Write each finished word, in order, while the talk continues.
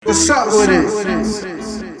What's up with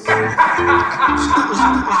it?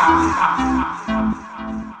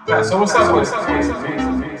 Yeah, so what's up with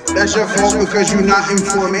it? That's your fault because you're not in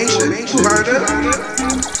formation. You heard it?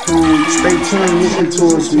 Stay tuned, listen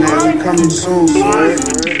to us, man. We coming soon,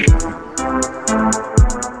 man.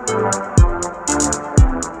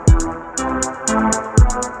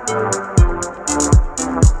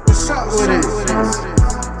 What's up with it?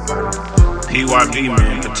 PYB,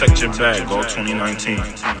 man, protect your bag, all 2019.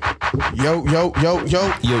 Yo. Yeah. Okay.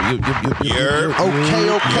 Yeah.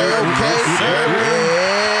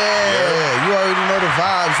 You already know the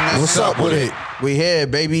vibes, man. What's up with it? We here,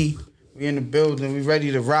 baby. We in the building. We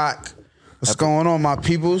ready to rock. What's going on, my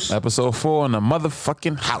peoples? Episode 4 in the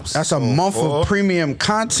motherfucking house. That's a month of premium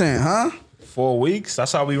content, huh? 4 weeks,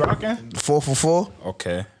 that's how we rocking? 4 for 4?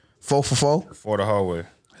 Okay. 4 for 4? For the hallway.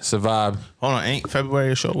 Survive. Hold on, ain't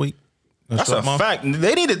February a short week? That's a fact.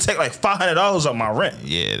 They need to take like $500 off my rent.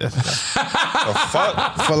 Yeah, that's The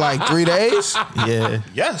fuck? For like 3 days? yeah.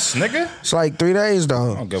 Yes, nigga. It's like 3 days, I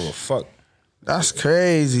though. don't give a fuck. That's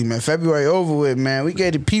crazy, man. February over with, man. We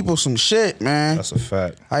gave the people some shit, man. That's a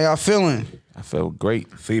fact. How y'all feeling? I feel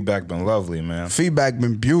great. Feedback been lovely, man. Feedback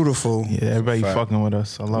been beautiful. Yeah, everybody Fact. fucking with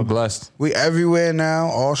us. I I'm love it. blessed. We everywhere now,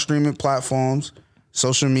 all streaming platforms.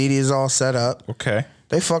 Social media is all set up. Okay.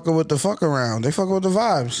 They fucking with the fuck around. They fucking with the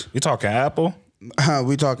vibes. You talking Apple?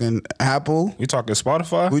 We talking Apple. We talking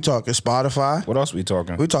Spotify? We talking Spotify. What else we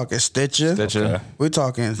talking? We talking Stitcher. Stitcher. Okay. We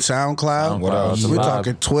talking SoundCloud. What else? We Survive.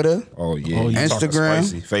 talking Twitter, Oh, yeah. Oh, You yeah. talking Instagram,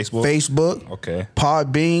 spicy. Facebook? Facebook, Okay.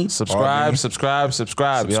 Podbean. Subscribe, Pardon me? subscribe, y'all.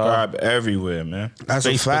 Subscribe everywhere, man. That's a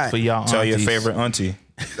Facebook fact. for y'all Tell your aunties. favorite auntie.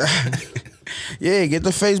 Yeah, get the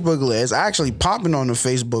Facebook list. It's actually popping on the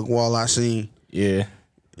Facebook wall I seen. Yeah.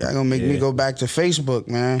 Y'all gonna make me go back to Facebook,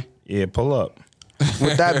 man. Yeah, pull up.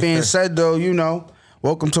 With that being said, though, you know,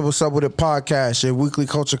 welcome to What's Up With It podcast, your weekly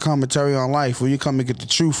culture commentary on life, where you come and get the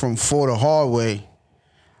truth from For the Hard Way.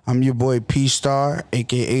 I'm your boy P Star,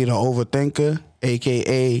 aka the Overthinker,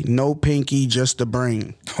 aka No Pinky, Just the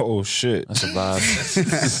Brain. Oh, shit. That's a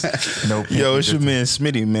vibe. No. Yo, it's your man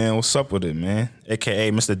Smitty, man. What's up with it, man?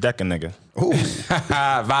 AKA Mr. Decker nigga.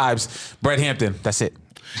 Vibes. Brett Hampton. That's it.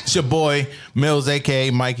 It's your boy Mills, aka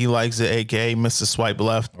Mikey Likes It, aka Mr. Swipe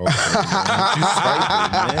Left. You swiping,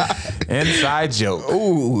 man. Inside joke.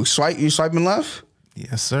 Ooh, you swiping left?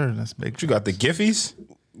 Yes, sir. That's big. You got the Giffies?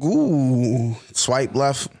 Ooh, swipe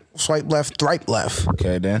left, thripe left.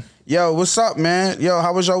 Okay, then. Yo, what's up, man? Yo,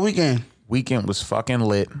 how was your weekend? Weekend was fucking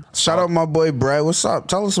lit. Shout out my boy Brad. What's up?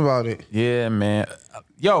 Tell us about it. Yeah, man.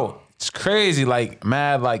 Yo, it's crazy. Like,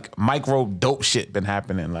 mad, like, micro dope shit been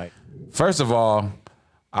happening. Like, first of all,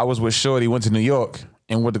 I was with Shorty, went to New York,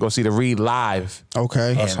 and went to go see the Read live.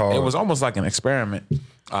 Okay. That's And hard. it was almost like an experiment.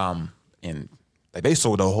 And like they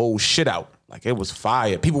sold the whole shit out. Like it was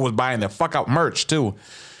fire. People was buying their fuck out merch too.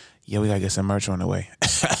 Yeah, we gotta get some merch on the way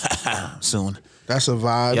soon. That's a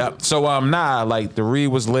vibe. Yep. So like the Read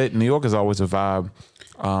was lit. New York is always a vibe.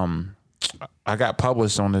 I got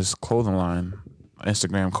published on this clothing line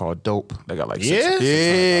Instagram called Dope. They got like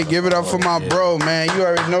Yeah, give it up for my bro, man. You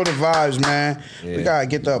already know the vibes, man. We gotta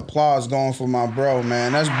get the applause going for my bro,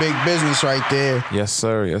 man. That's big business right there. Yes,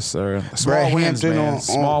 sir. Yes, sir. Small Brad wins, Hampton man. on-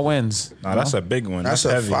 Small wins. Nah, that's a big one. That's,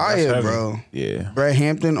 That's a heavy. fire, That's heavy. bro. Yeah. Brad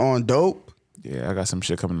Hampton on Dope. Yeah, I got some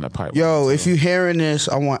shit coming in the pipe. Yo, if you hearing this,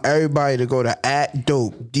 I want everybody to go to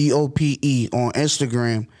 @dope DOPE on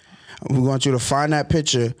Instagram. We want you to find that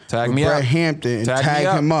picture Tag with me Brad up. Hampton and Tag me tag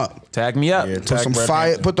up. him up. Tag me up. Yeah, Put tag some Brad fire.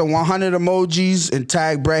 Hampton. Put the 100 emojis and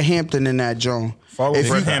tag Brad Hampton in that joint. Follow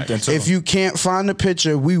Brad Hampton, too. If you can't find the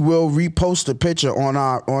picture, we will repost the picture on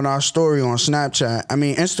our story on Snapchat. I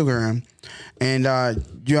mean Instagram, and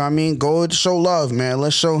you know what I mean. Go to show love, man.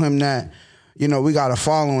 Let's show him that. You know, we got a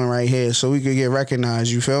following right here, so we could get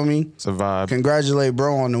recognized. You feel me? It's a vibe. Congratulate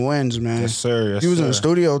bro on the wins, man. Yes, sir. Yes, You was in the sir.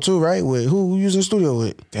 studio too, right? With who you was in the studio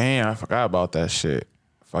with? Damn, I forgot about that shit.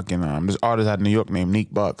 Fucking this artist out of New York named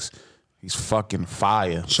Neek Bucks. He's fucking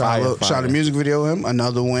fire. Shot a music video of him.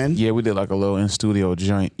 Another win. Yeah, we did like a little in studio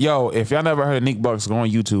joint. Yo, if y'all never heard of Neek Bucks, go on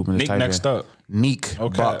YouTube and just Neek type next in up. Neek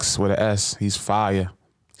Okay. Bucks with an S. He's fire.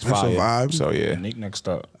 He's That's a fire. vibe. So yeah, Nick next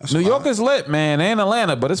up. New York is lit, man. They ain't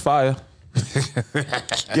Atlanta, but it's fire.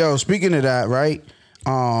 Yo, speaking of that, right?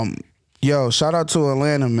 Yo, shout out to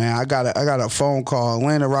Atlanta, man. I got a phone call.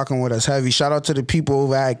 Atlanta rocking with us heavy. Shout out to the people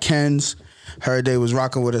over at Ken's. Heard they was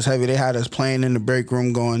rocking with us heavy. They had us playing in the break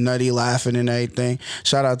room, going nutty, laughing and everything.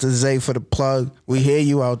 Shout out to Zay for the plug. We hear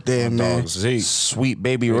you out there, man. Dog Zeke. Sweet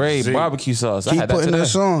Baby Ray Zeke. barbecue sauce. I Keep had that putting today.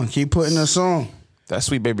 us on. Keep putting us on. That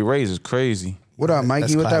Sweet Baby Ray's is crazy. What up, Mikey?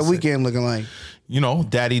 That's What that classic. weekend looking like?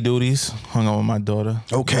 daddy duties. Hung out with my daughter.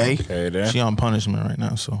 Okay. Okay, then. She on punishment right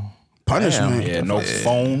now, so Punishment. Yeah, no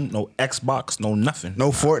phone, no Xbox, no nothing. No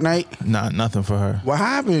Fortnite. nothing for her. What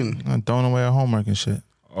happened? I'm throwing away her homework and shit.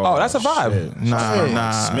 Oh, that's a vibe. shit.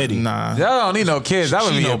 Nah, Smitty. nah. Y'all don't need no kids. That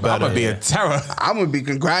would She be know a, better, that would be a yeah. terror. I'm gonna be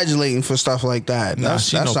congratulating for stuff like that. Nah, That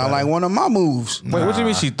she know sound better. like one of my moves. Wait, what you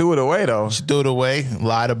mean she threw it away though? She threw it away,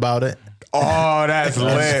 lied about it, Oh, that's That's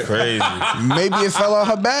lit. crazy. Maybe it fell out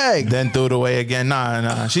her bag. then threw it away again.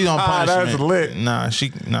 Nah. She's on punishment. that's lit.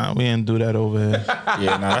 Nah, we didn't do that over here.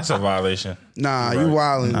 Yeah, nah, that's a violation. Nah, you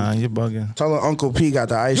wildin'. Nah, you're bugging. Tell her Uncle P got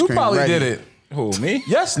the ice You cream probably ready. did it. Who, me?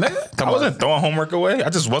 Yes, nigga. I wasn't throwing homework away. I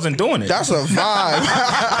just wasn't doing it. That's a vibe.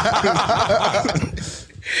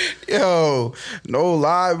 Yo, no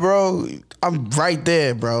lie, bro. I'm right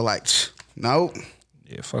there, bro. Like, nope,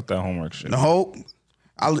 Yeah, fuck that homework shit. nope.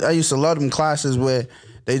 I used to love them classes where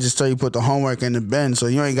they just tell you put the homework in the bin, so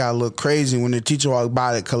you ain't gotta look crazy when the teacher walk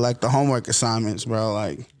by to collect the homework assignments, bro.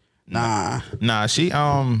 Like, nah. Nah, she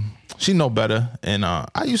know better, and I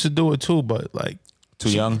used to do it too, but like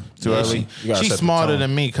Too young, too yeah, early. You gotta she's set the smarter tone.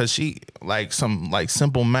 than me because she like some like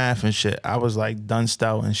simple math and shit. I was like dunced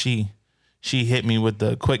out, and she hit me with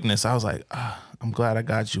the quickness. I was like, I'm glad I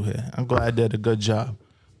got you here. I'm glad I did a good job.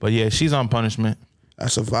 But yeah, she's on punishment.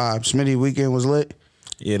 That's a vibe. Smitty weekend was lit.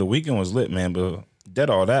 Yeah, the weekend was lit, man, but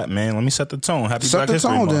dead all that, man. Let me set the tone. Happy Set Black the History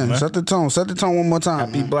tone Month, then. man. Set the tone. Set the tone one more time.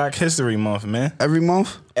 Happy man. Black History Month, man. Every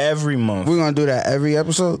month? Every month. We're gonna do that every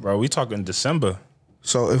episode. Bro, we talking December.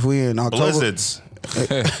 So if we in October, Blizzards.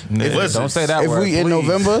 Nigga, don't say that if word. we in please.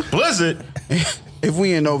 November, Blizzard. if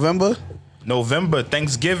we in November, November,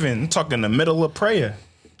 Thanksgiving. I'm talking the middle of prayer.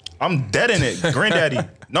 I'm dead in it. Granddaddy.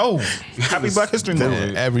 No. Happy Black History Month.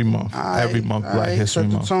 Yeah, every month. Every month, Black Aight, History set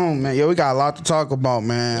the Month. tone, man. Yo, we got a lot to talk about,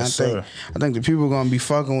 man. Yes, I think the people gonna be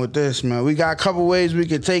fucking with this, man. We got a couple ways we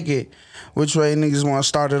could take it. Which way niggas want to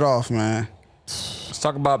start it off, man? Let's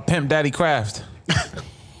talk about Pimp Daddy Craft.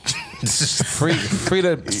 free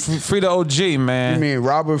the OG, I man. mean,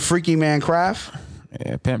 Robert Freaky Man Craft.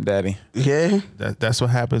 Yeah, Pimp Daddy. Yeah, That's what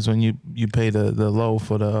happens when you pay the low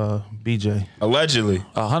for the BJ. Allegedly.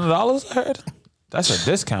 $100, I heard. That's a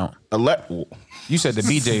discount. Alle- You said the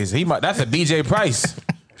BJ's. That's a BJ price.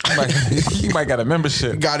 You might got a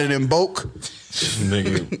membership. got it in bulk.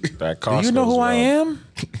 Nigga, that Do Costco's you know who I wild. am?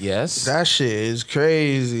 Yes. That shit is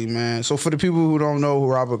crazy, man. So for the people who don't know who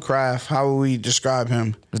Robert Kraft, how would we describe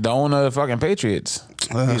him? The owner of the fucking Patriots.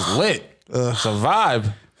 He's lit. It's a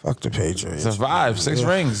vibe. Fuck the Patriots. It's a vibe. 6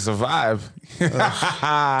 rings. It's a vibe.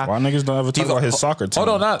 Why niggas don't ever talk about his soccer team?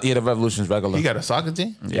 Hold on, not the Revolution's regular. You got a soccer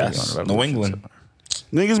team? Yes, Yeah, New England.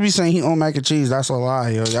 Niggas be saying he own mac and cheese. That's a lie,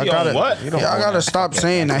 yo. Y'all He gotta, own what? y'all gotta stop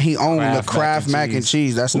saying that he owned the Kraft mac and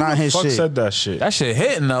cheese. That's not his Fuck shit. said that shit. That shit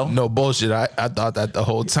hitting though. No bullshit. I thought that the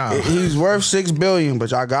whole time. He's worth $6 billion,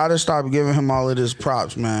 but y'all gotta stop giving him all of this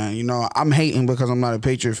props, man. You know, I'm hating because I'm not a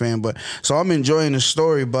Patriot fan, but so I'm enjoying the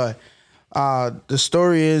story. But the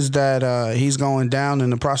story is that he's going down in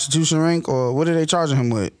the prostitution ring, or what are they charging him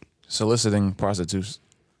with? Soliciting prostitutes.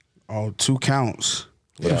 Oh, 2 counts.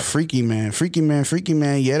 What a freaky man.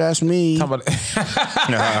 Yeah, that's me. How about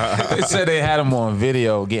they said they had him on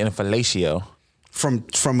video getting fellatio. From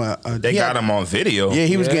a They got him on video. Yeah,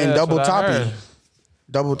 he was Yeah, getting that's double what I toppy. heard.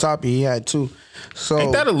 Double toppy. He had 2. So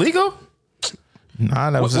Ain't that illegal?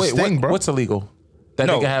 Nah, that was a sting, bro. What's illegal? That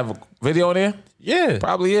No. nigga have a video on there? Yeah.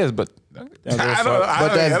 Probably is, but give a I fuck. don't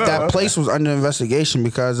know. but that place was under investigation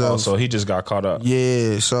because of Oh, so he just got caught up.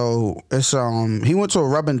 yeah. So it's he went to a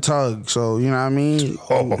rub and tug. So you know what I mean.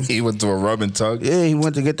 Oh, he went to a rub and tug. Yeah, he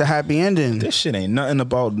went to get the happy ending. This shit ain't nothing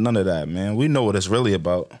about none of that, man. We know what it's really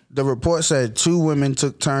about. The report said 2 women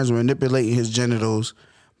took turns manipulating his genitals,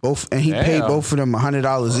 and he paid Damn. both of them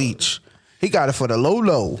 $100 each. He got it for the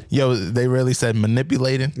low. Yo, they really said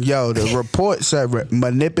manipulating. Yo, the report said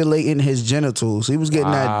manipulating his genitals. He was getting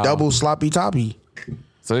that double sloppy toppy.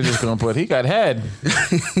 so they just gonna put he got head.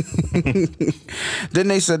 Then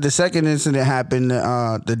they said the second incident happened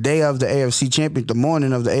the day of the the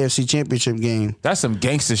morning of the AFC Championship game. That's some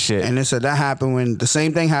gangster shit. And they said that happened when the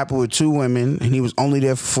same thing happened with 2 women, and he was only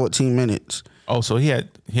there for 14 minutes. Oh, so he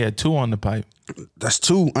had 2 on the pipe. That's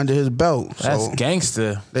 2 under his belt. That's So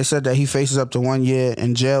gangster. they said that he faces up to 1 year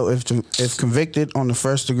in jail if convicted on the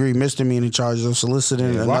first-degree misdemeanor charges of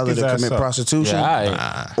soliciting lock another his to ass commit up. prostitution. Yeah, all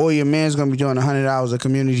right. Or your man's gonna be doing 100 hours of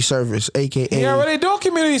community service, aka He already doing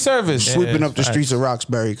community service. sweeping up the facts. streets of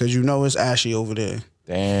Roxbury, because you know it's ashy over there.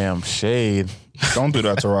 Damn, shade. Don't do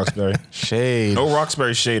that to Roxbury. Shade. No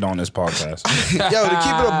Roxbury shade on this podcast. Yo, to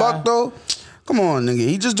keep it a buck though, Come on, nigga.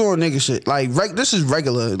 He just doing nigga shit. Like, this is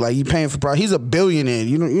regular. Like, he paying for He's a billionaire.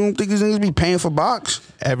 You don't think these niggas be paying for box?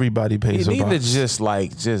 Everybody pays You a need to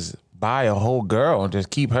box. just buy a whole girl and just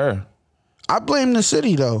keep her. I blame the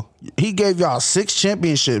city though. He gave y'all 6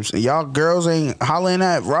 championships, and y'all girls ain't hollering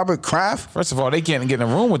at Robert Kraft. First of all, they can't get in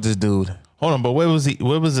a room with this dude. Hold on, but where was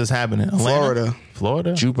this happening? Atlanta?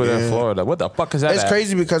 Florida? Jupiter, Yeah. Florida. What the fuck is that? It's at?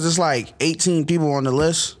 crazy because it's like 18 people on the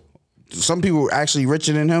list. Some people are actually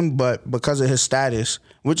richer than him, but because of his status,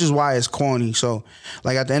 which is why it's corny. So,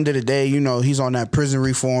 like at the end of the day, you know, he's on that prison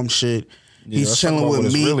reform shit. He's let's chilling talk about with what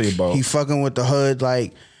it's Meek. really about. He fucking with the hood.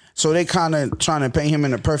 Like, so they kind of trying to paint him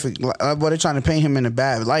in the they trying to paint him in a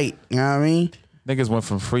bad light. You know what I mean? Niggas went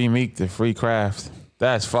from free Meek to free Kraft.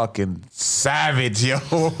 That's fucking savage, yo.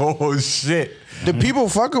 Oh, shit. The people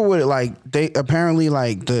fucking with it, like they apparently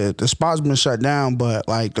like the spot's been shut down, but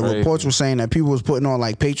like the Crazy. reports were saying that people was putting on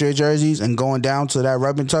like Patriot jerseys and going down to that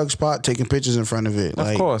rub and tug spot, taking pictures in front of it, Of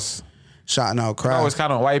like course. shouting out I always crowd.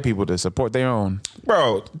 count on white people to support their own.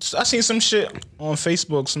 Bro, I seen some shit on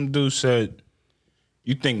Facebook. Some dude said,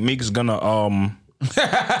 "You think Meek's gonna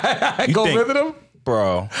you Go think- visit him?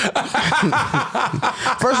 bro?"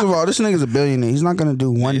 First of all, this nigga's a billionaire. He's not gonna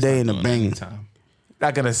do one day in the bang.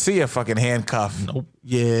 Not gonna see a fucking handcuff. Nope.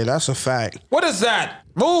 Yeah, that's a fact. What is that?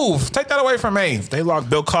 Move. Take that away from me. They lock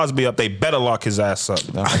Bill Cosby up. They better lock his ass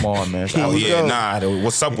up. Now, come on, man. Here Oh you yeah, go. nah.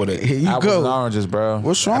 What's up with it? Here you Apples and go. oranges, bro.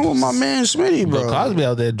 What's wrong with my man Smitty, bro? Bill Cosby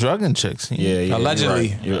out there drugging chicks. Yeah,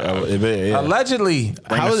 Allegedly. Yeah. Allegedly.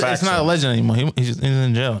 Bring How the is, facts it's not up. a legend anymore. He's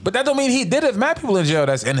in jail. But that don't mean he did it. Mad people in jail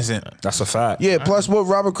that's innocent. That's a fact. Yeah. Plus, what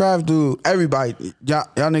Robert Kraft do? Everybody, y'all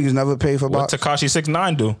niggas never pay for What box. Tekashi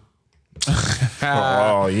 6ix9ine do?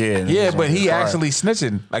 Oh yeah. Yeah, but he Fire. actually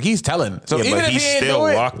snitching. Like he's telling. So Yeah, even but if he's he ain't still do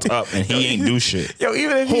it, locked up and he ain't do shit. Yo,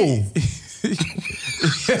 even if he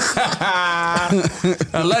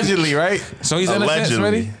allegedly, right? So he's innocent,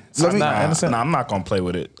 Allegedly. Smitty? So he's not Nah, innocent. I'm not gonna play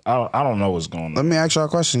with it. I don't know what's going Let on. me ask y'all a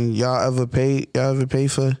question. Y'all ever pay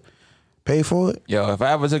for it? Yo, if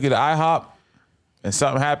I ever took you to IHOP and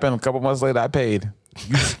something happened a couple months later, I paid.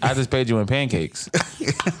 I just paid you in pancakes,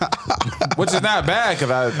 which is not bad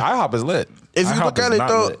because IHOP is lit. If you IHOP look at is it not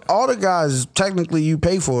though, lit. all the guys technically you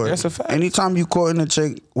pay for it. That's a fact. Anytime you courting a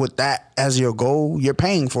chick with that as your goal, you're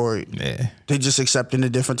paying for it. Yeah. They just accepting a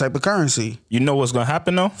different type of currency. You know what's gonna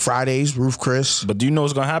happen though? Fridays, Roof Chris. But do you know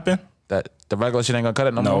what's gonna happen? That the regular shit ain't gonna cut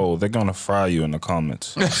it no more. No, they're gonna fry you in the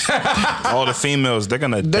comments. All the females, they're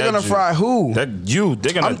gonna Fry who? They're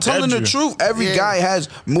gonna I'm telling dead the you. truth. Every guy has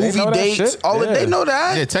movie know that dates. shit? All Yeah. they know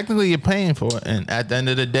that. Yeah, technically you're paying for it. And at the end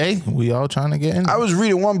of the day, we all trying to get in. I was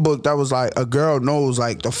reading one book that was like a girl knows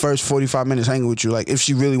like the first 45 minutes hanging with you, like if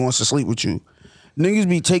she really wants to sleep with you. Niggas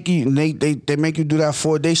be taking they make you do that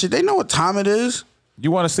 4-day shit. They know what time it is.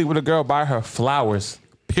 You want to sleep with a girl? Buy her flowers.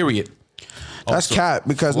 Period. That's cap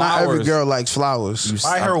because not every flowers. girl likes flowers.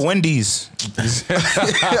 Buy her Wendy's.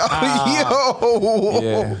 Yo,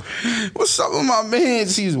 Yeah. what's up with my man?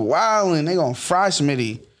 He's wilding. They gonna fry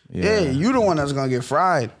Smitty. Yeah. you the one that's gonna get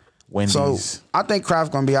fried. Wendy's. So I think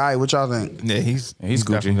Kraft gonna be alright. What y'all think? Yeah, he's Gucci.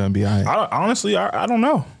 definitely gonna be all right. Honestly, I don't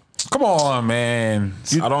know. Come on, man.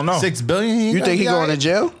 I don't know. $6 billion. You think he going to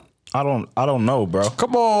jail? I don't know, bro.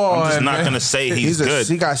 Come on. I'm just not man. gonna say he's good.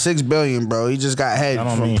 He got $6 billion, bro. He just got head I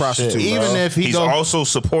don't from mean prostitutes. shit, bro. Even if he he's go- also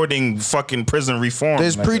supporting fucking prison reform.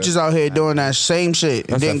 There's nigga. preachers out here doing that same shit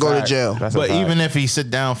and That's a didn't go to fact. jail. That's a But fact. even if he sit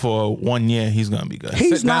down for 1 year, he's gonna be good.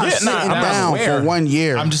 He's Sit down. not Yeah, sitting nah, down where? for 1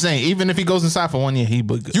 year. I'm just saying, even if he goes inside for 1 year, he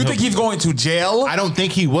would. you think he's going to jail? I don't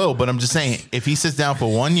think he will, but I'm just saying, if he sits down for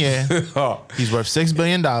 1 year, he's worth $6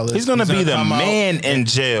 billion. He's gonna be the come out- man in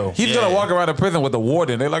jail. He's gonna walk around the prison with the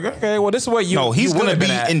warden. They're like, okay, well, this is what you. No, he's you gonna would've be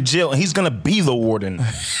been at. in jail and he's gonna be the warden.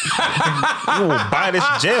 You will buy this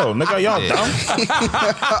jail, nigga. Y'all dumb.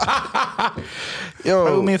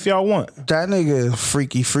 Play with me Yo, if y'all want. that nigga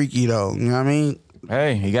freaky though. You know what I mean?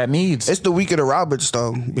 Hey, he got needs. It's the week of the Roberts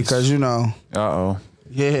though, because you know, Uh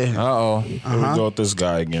yeah. oh. Here we go with this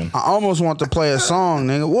guy again. I almost want to play a song,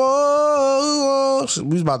 nigga. Whoa, whoa.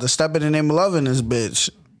 We was about to step in the name of love in this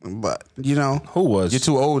bitch. But, you know. Who was? You're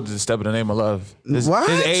too old to step in the name of love. What?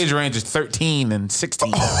 His age range is 13 and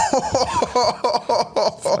 16.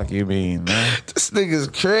 Fuck you mean, man? This nigga's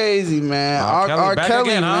crazy, man. R. Kelly R. back Kelly,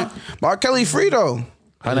 again, man. huh? R. Kelly free though.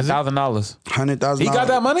 $100,000. $100,000. He got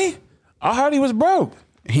that money? I heard he was broke.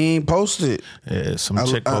 He ain't posted. Yeah, some A,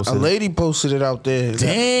 chick a posted. lady posted it out there.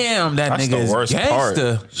 Damn, that That's nigga the is worst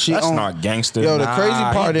gangster. part. She That's own- not gangster. Yo, the Nah, crazy he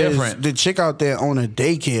part is different. the chick out there own a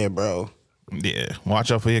daycare, bro. Yeah,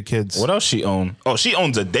 watch out for your kids. What else she own? Oh, she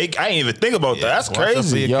owns a day. I ain't even think about that. That's watch out for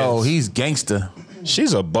crazy. your Yo, kids. he's gangster.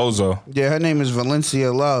 She's a bozo. Yeah, her name is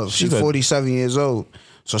Valencia Love. She's She's a- 47 years old.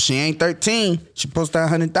 So she ain't 13. She posted that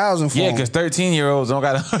 100,000 for Yeah, him. because 13-year-olds don't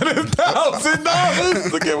got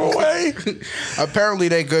 $100,000 to give away. Apparently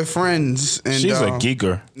they good friends. And, She's a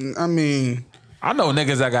geeker. I mean, I know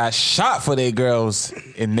niggas that got shot for their girls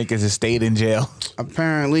and niggas that stayed in jail.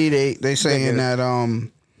 apparently they saying that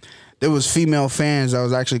there was female fans that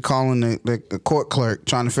was actually calling the court clerk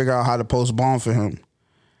trying to figure out how to post bond for him.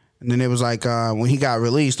 And then it was like when he got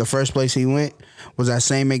released, the first place he went was that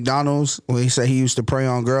same McDonald's where he said he used to prey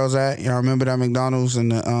on girls at. Y'all remember that McDonald's in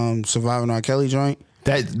the Surviving R. Kelly joint?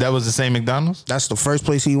 That was the same McDonald's? That's the first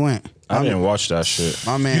place he went. I didn't watch that shit.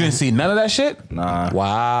 My man, You didn't see none of that shit? Nah.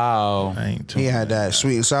 Wow. I ain't he had that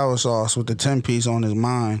sweet and sour sauce with the 10-piece on his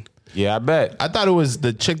mind. Yeah, I bet. I thought it was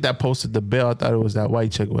the chick that posted the bill. I thought it was that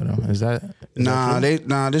white chick with him. Is that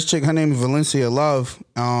This chick, her name is Valencia Love.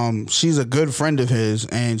 She's a good friend of his,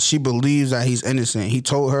 and she believes that he's innocent. He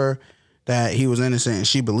told her that he was innocent, and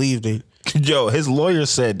she believed it. Yo, his lawyer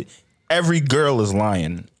said every girl is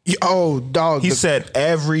lying. Oh, dog. He said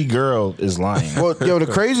every girl is lying. Well, yo, the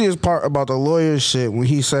craziest part about the lawyer shit when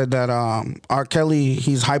he said that R. Kelly,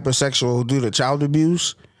 he's hypersexual due to child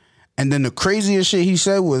abuse. And then the craziest shit he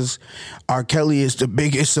said was R. Kelly is the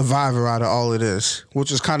biggest survivor out of all of this,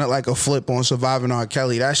 which is kind of like a flip on Surviving R.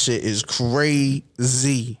 Kelly. That shit is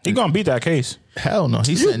crazy. He gonna beat that case. hell no?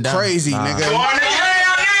 He's You sitting down. crazy, nigga.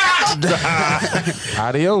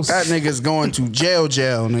 Adios. That nigga's going to jail,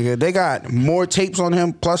 nigga. They got more tapes on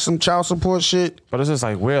him plus some child support shit. But it's just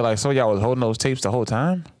like weird. Like, so y'all was holding those tapes the whole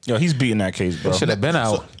time? Yo, he's beating that case, bro. Should have been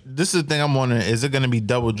out. This is the thing I'm wondering: is it going to be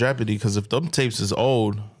double jeopardy? Because if them tapes is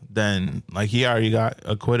old, then like he already got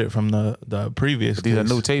acquitted from the previous. These are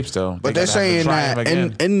case. new tapes, though. But they're saying that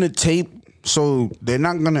in the tape, so they're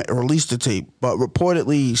not gonna release the tape, but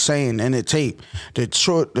reportedly saying in the tape,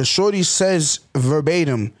 the shorty says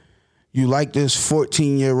verbatim, "You like this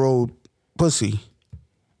 14-year-old pussy."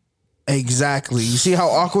 Exactly. You see how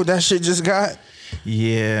awkward that shit just got?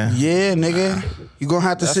 Yeah. Yeah, nigga. You gonna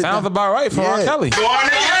have to That sit sounds down. about right for R. Yeah. Kelly.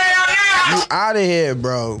 You out of here,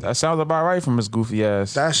 bro. That sounds about right from his goofy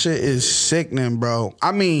ass. That shit is sickening, bro.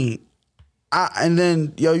 I mean, and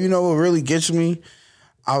then, yo, you know what really gets me?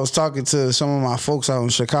 I was talking to some of my folks out in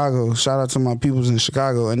Chicago. Shout out to my peoples in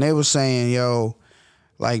Chicago. And they were saying, yo,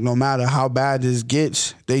 like, no matter how bad this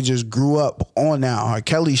gets, they just grew up on that R.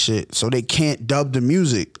 Kelly shit. So they can't dub the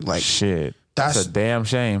music. Like, Shit. That's That's- a damn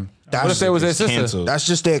shame. that's- What if they was their It's sister? canceled. that's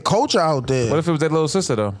just their culture out there. What if it was their little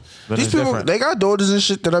sister, though? Then These it's people, different. they got daughters and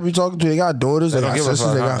shit that I be talking to. They got daughters, they don't got give a sisters,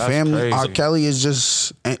 fuck, they huh? got That's family. crazy. R. Kelly is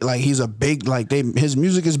just, like, he's a big, like, his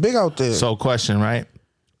music is big out there. So question, right?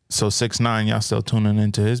 So 6ix9ine, y'all still tuning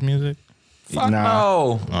into his music? Fuck Nah. no.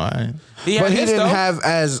 All right. He had But he hits, didn't though. have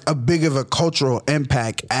as a big of a cultural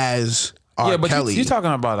impact as R. Yeah, but Kelly. you're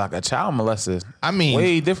talking about like a child molester. I mean-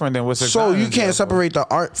 way different than what's So you can't separate the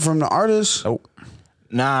art from the artist. Nope.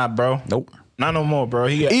 Nah, bro. Nope. Not no more, bro.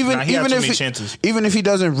 He had Even too if many he, chances. even if he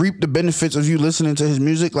doesn't reap the benefits of you listening to his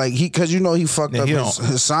music, like because you know he fucked Yeah, up he his, don't-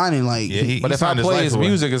 his signing, like Yeah, he But if I signed play life his away.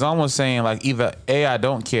 music, it's almost saying like either A, I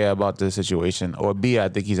don't care about this situation, or B, I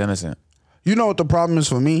think he's innocent. you know what the problem is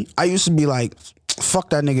for me? I used to be like, fuck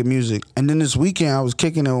that nigga music, and then this weekend I was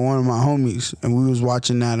kicking it with one of my homies, and we was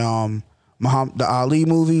watching that the Ali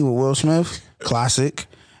movie with Will Smith, classic.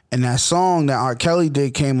 And that song that R. Kelly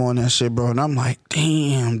did came on that shit, bro. And I'm like,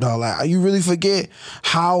 damn, dog. Like, you really forget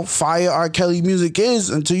how fire R. Kelly music is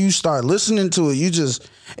until you start listening to it.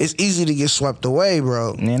 It's easy to get swept away,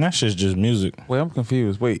 bro. Man, that shit's just music. Wait, I'm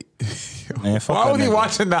confused. Wait. Man, fuck Why that was he nigga.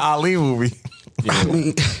 watching the Ali movie? I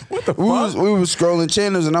mean, we was scrolling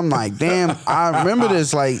channels and I'm like, damn, I remember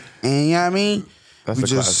this. Like, and you know what I mean? That's we a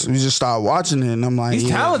just classic. started watching it and I'm like, He's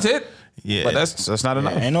yeah. talented. Yeah. But that's not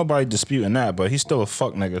enough. Ain't nobody disputing that, but he's still a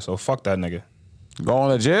fuck nigga, so fuck that nigga.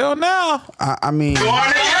 Going to jail now. I mean,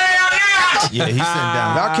 Yeah, he's sitting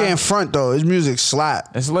down. y'all can't front though. His music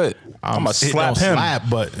slap. It's lit. I'ma It slap don't him. Slap,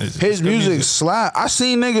 but it's His good music slap. I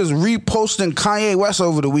seen niggas reposting Kanye West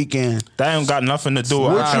over the weekend. That ain't got nothing to do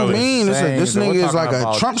with What R. you Kelly. mean? This Same, this but we're nigga is talking like a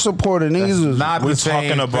about- Trump supporter. Niggas was Not We're the same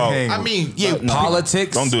talking about- thing. I mean, yeah,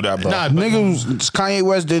 Politics. Don't do that, bro. Nah, but niggas. Kanye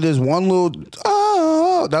West did this one little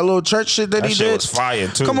that little church shit that That he shit did. was fire,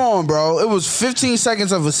 too. Come on, bro. It was 15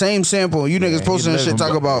 seconds of the same sample. You niggas posting this lit shit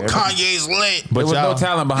talk him, about bro. Kanye's lit. There was no y'all-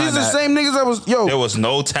 talent behind These are the that. same niggas that was There was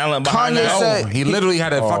no talent behind Kanye that. said- He literally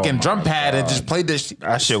had a Oh fucking my drum pad and just played this shit.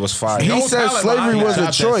 That shit was fire. He No said talent slavery behind was that. a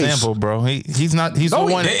Drop that choice. sample, bro. He's not. He's No, the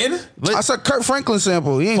he one. didn't. I said Kurt Franklin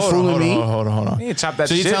sample. He ain't Hold on, fooling me. hold on. He ain't chop that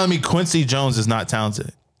So you're shit. telling me Quincy Jones is not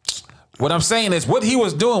talented? What I'm saying is, what he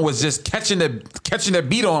was doing was just catching the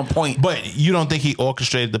beat on point. But you don't think he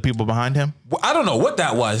orchestrated the people behind him? Well, I don't know what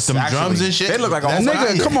that was. Some drums and shit? They look like a That's whole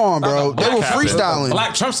Nigga, come on, bro. They were freestyling.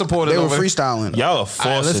 Black Trump supporters. They were over there. freestyling. Y'all are All right,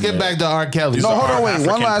 forcing let's get it. back to R. Kelly. These No, are hold on, wait.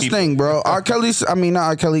 African One last people. thing, bro. Not R.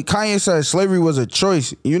 Kelly. Kanye said slavery was a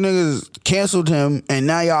choice. You niggas canceled him, and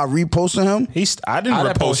now y'all reposting him. I didn't I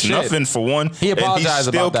didn't post repost shit. nothing for one. He apologized and he's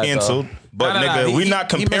still about that, canceled. though. But No, nigga, he- we're not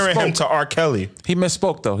he comparing him misspoke. to R. Kelly. He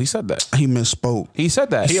misspoke though. He said that. He misspoke. He said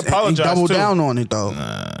that. He He apologized doubled too. down on it though.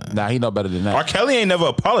 Nah, he know better than that. R. Kelly ain't never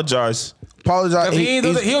apologized. Apologize. He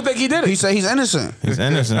don't think he did it. He said he's innocent. He's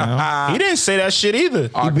innocent. Huh? He didn't say that shit either.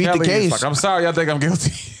 R. beat the Kelly is case. Like, I'm sorry, y'all think I'm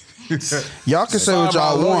guilty. Y'all can say what Sorry,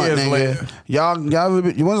 y'all my want, lawyers nigga. later. Y'all.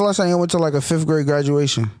 When's the last time you went to like a 5th grade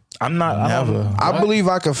graduation? I'm not. Never. I believe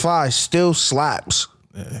I Could Fly still slaps.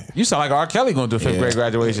 You sound like R. Kelly going to a 5th grade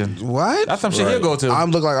graduation. What? That's some shit he'll go to. I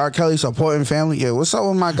look like R. Kelly supporting family. Yeah, what's up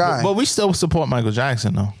with my guy? But we still support Michael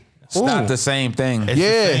Jackson, though. It's not the same thing. It's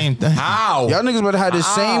Yeah. the same thing. How? Y'all niggas better have the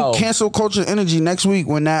How? same cancel culture energy next week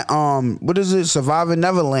when that what is it, Surviving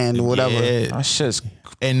Neverland or whatever. Yeah. That shit's.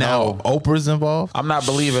 And now Oprah's involved. I'm not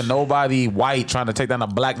believing nobody white trying to take down a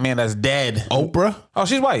black man that's dead. Oprah? Oh,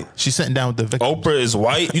 she's white. She's sitting down with the victim. Oprah is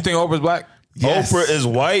white. You think Oprah's black? Yes. Oprah is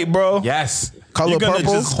white, bro. Yes. Color You're gonna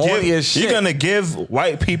purple. just Horny give, as shit. You're gonna give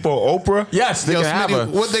white people Oprah? Yes, they Yo, can have Smitty,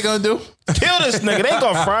 her. what they gonna do? Kill this nigga. They ain't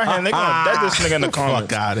gonna fry him. They gonna dead this nigga in the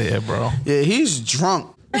comments. Fuck out of here, bro. Yeah, he's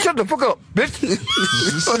drunk. Shut the fuck up, bitch.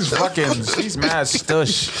 She's mad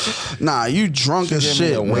stush. Nah, you drunk as Give me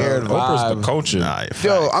shit. a weird bro. Oprah's vibe. the culture. Nah,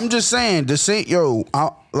 Yo, I'm just saying the same.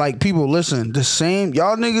 Like people, listen. The same.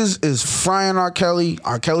 Y'all niggas is frying R. Kelly.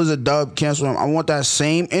 R. Kelly's a dub. Cancel him. I want that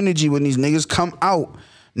same energy when these niggas come out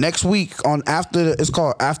next week on it's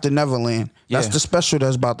called After Neverland. That's Yeah. the special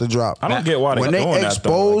that's about to drop. I don't get why When they doing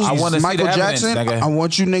expose that, I wanna see Michael the evidence, Jackson, nigga. I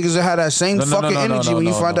want you niggas to have that same No, no, no, fucking no, no, energy no, when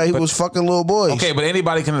you no, find no. out he But- was fucking little boys. Okay, but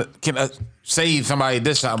anybody can save somebody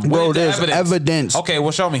this time. Bro, Where's the there's evidence. Okay,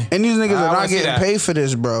 well, show me. And these niggas I are wanna not see getting that. paid for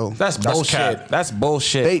this, bro. That's bullshit. cap. That's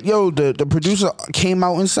bullshit. The producer came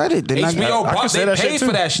out and said it. They're not getting, HBO I can bought. say They that shit paid too.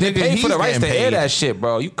 for that shit. They Nigga, paid for the he's rights to getting air paid. that shit,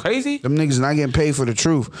 bro. You crazy? them niggas not getting paid for the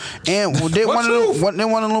truth. And they What one truth? of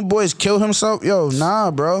them little boys kill himself. Yo,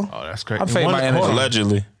 nah, bro. Oh, that's crazy. I'm fading my energy.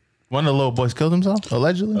 Allegedly. One of the little boys killed himself?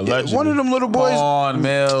 Allegedly? Allegedly. One of them little boys. Come on,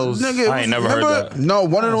 Mills. Nigga, I ain't never heard remember? that. No,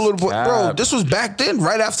 one of them little boys. Bro, cap. this was back then,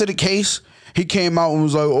 right after the case. He came out and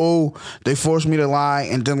was like, "Oh, they forced me to lie,"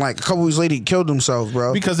 and then like a couple weeks later, he killed himself,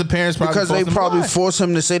 bro. Because the parents probably because they forced him to probably lie. forced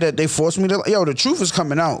him to say that they forced me to lie. Yo, the truth is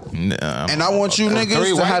coming out. Nah, And I want you niggas Three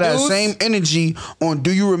to white have that dudes? same energy on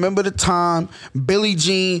Do You Remember the Time, Billie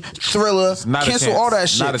Jean, Thriller, Not a cancel chance. all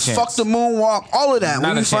that Not a shit. chance. Fuck the moonwalk, all of that. Not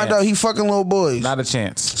when a you find chance. out he fucking little boys. Not a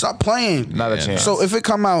chance. Stop playing. Not a chance. So if it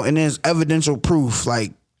come out and there's evidential proof,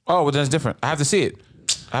 like Oh, well, that's different. I have to see it.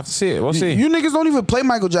 I have to see it. We'll see. you niggas don't even play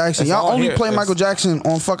Michael Jackson. It's Y'all all only here. play It's- Michael Jackson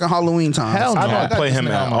on fucking Halloween time. Hell no. I don't got play this him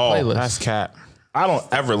nigga at on my all. playlist. That's cat. I don't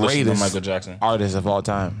ever listen to Greatest Michael Jackson. artist of all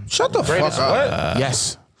time. Shut the fuck up.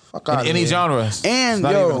 Yes. Fuck In outta any here. genres. And it's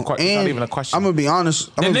not yo, even a, it's not even a question. I'm gonna be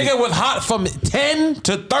honest. the nigga was hot from 10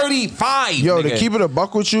 to 35. Yo, nigga. to keep it a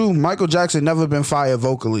buck with you, Michael Jackson never been fired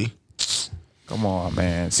vocally. Come on,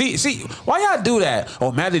 man. See, why y'all do that?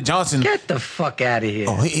 Oh, Magic Johnson. Get the fuck out of here.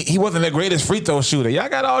 Oh, he wasn't the greatest free throw shooter. Y'all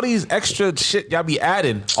got all these extra shit y'all be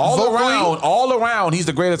adding. All around, he's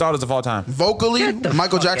the greatest artist of all time. Vocally, Get the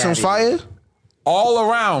Michael fuck Jackson was outta here. fired? All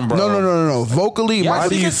around, bro. No. Vocally, Yeah, Why Michael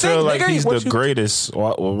do he you can sing, feel like nigga. he's What the you- greatest?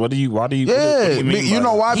 Why do you? Yeah, What do you mean? you by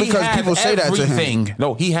know that? why? He Because has people say that to him. everything.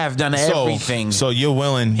 No, he has done everything. So you're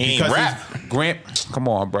willing. He ain't because rap. Grant, come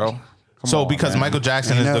on, bro. So because Michael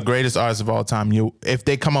Jackson is Ain't the that- greatest artist of all time, if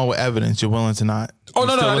they come out with evidence, you're willing to not. Oh, you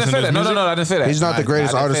no, still I didn't listen say to that. his No, music? I didn't say that. He's not the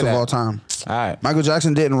greatest I didn't artist say of that. all time. All right. Michael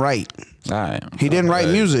Jackson didn't write. All right. He didn't write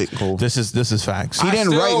music. Cool. This is facts. He I didn't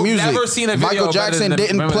still write music. never seen a video Michael better Jackson than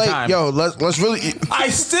didn't Remember play. Time. Yo, let's really. I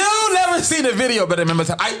still never seen a video better than Remember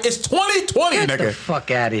Time. It's 2020, Get the nigga.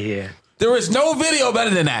 fuck out of here. There is no video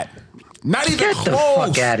better than that. Not even Get the close.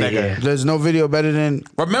 fuck out of nigga. here. There's no video better than.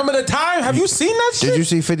 Remember the Time? Have you seen that shit? Did you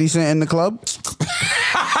see 50 Cent in the club?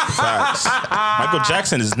 Facts. Michael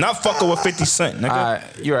Jackson is not fucking with 50 Cent, nigga. All right,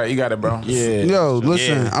 you're right. You got it, bro. Yeah. Yo,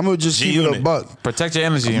 listen, Yeah. I'm gonna just keep it a G-Unit. buck. Protect your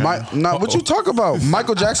energy. man. What you talk about?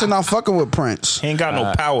 Michael Jackson not fucking with Prince. He ain't got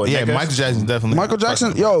no power, Yeah, nigga. Michael Jackson definitely. Michael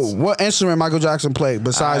Jackson, yo, what instrument Michael Jackson played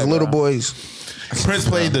besides Alright, Little bro. Boys? Prince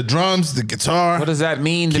played the drums, the guitar. What does that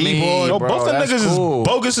mean to me? Keyboard. Yo, bro? both of That's niggas cool. is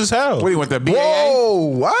bogus as hell. What, you went to BAA? Whoa,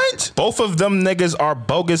 what? Both of them niggas are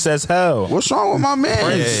bogus as hell. What's wrong with my man?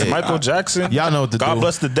 Prince, Michael Jackson. Y'all know what to God do.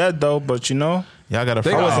 bless the dead though, but you know. Y'all gotta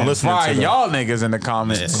They fire. wasn't listening fire to them. y'all niggas in the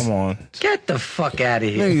comments. Come on. Get the fuck out of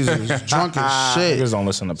here. Niggas is drunk as shit. Niggas don't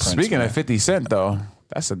listen to Prince. Speaking man. of 50 Cent, though,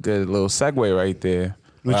 that's a good little segue right there.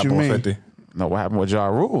 What you Apple mean? 50. No, what happened with Ja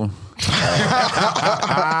Rule?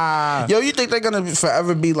 Yo, you think they're gonna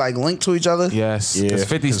forever be like linked to each other? Yes. Yeah, Because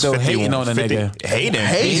 50 still 50 hating on the 50 nigga. Hating. He's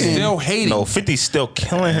Hating. still hating. No, 50's still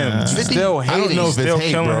killing him. 50, Still I don't hating. know if it's Still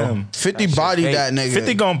hate, killing bro. him. 50 bodied hate. that nigga.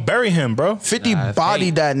 50 gonna bury him, bro. 50 Nah, it's bodied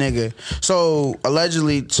hate. that nigga. So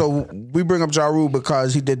allegedly, so we bring up Ja Rule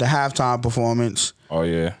because he did the halftime performance, Oh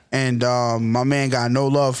yeah. and my man got no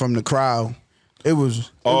love from the crowd. It was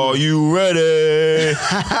Are you ready?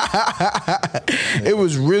 it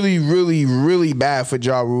was really, really, really bad for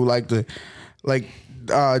Ja Rule. Giannis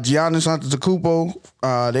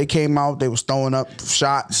Antetokounmpo, they came out, they was throwing up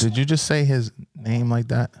shots. Did you just say his name like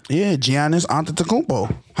that? Yeah, Giannis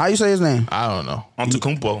Antetokounmpo. How you say his name? I don't know.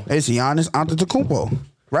 Antetokounmpo. It's Giannis Antetokounmpo,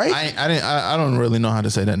 right? I don't really know how to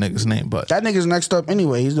say that nigga's name, but That nigga's next up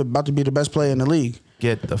anyway. He's about to be the best player in the league.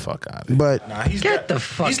 get the fuck out of here. But Nah, he's Get the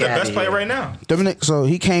fuck He's the outta best player here. right now. Dominic, so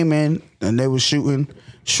he came in and they was shooting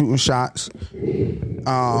shots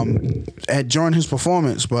during his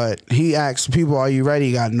performance, but he asked people, "Are you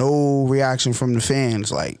ready?" Got no reaction from the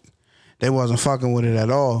fans. Like they wasn't fucking with it at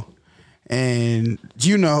all. And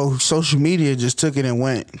you know, social media just took it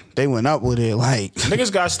and they went up with it. Like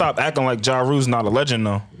Niggas gotta stop acting like Ja Rule's not a legend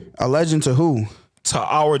though. a legend to who? To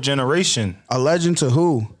our generation. A legend to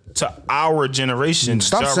who? To our generation.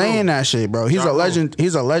 Stop Ja saying Rule. that shit, bro. He's Ja a Rule. legend.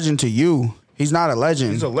 He's a legend to you. He's not a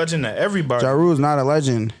legend. He's a legend to everybody. Ja Rule's not a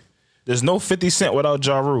legend. There's no 50 Cent without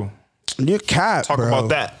Ja Rule. You're cap, Talk bro. about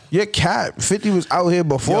that. You're cap. 50 was out here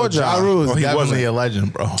before Ja Ja. Rule is Oh, he definitely wasn't. a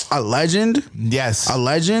legend, bro. A legend? Yes. A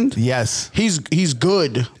legend? Yes. He's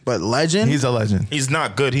good, but legend? He's a legend. He's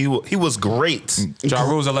not good. He was great. Ja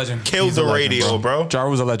Rule's a legend. Killed the radio, bro. Ja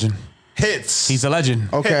Rule's a legend. Hits. He's a legend.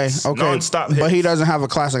 okay, hits, okay. non-stop But he hits. doesn't have a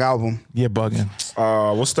classic album. You're bugging.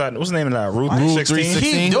 What's that? What's the name of that? Route Rule 316?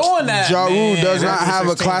 316? Keep doing that. Ja Rule man. does not have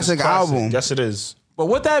a 316 is classic album. Yes, it is. But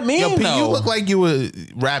what that mean, Yo, P, though? you look like you were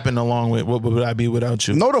rapping along with What Would I Be Without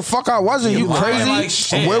You? No, the fuck I wasn't. You lying crazy? like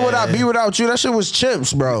shit. Where would I be without you? That shit was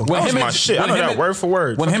chips, bro. When That was him my and- shit. I when know him that and- word for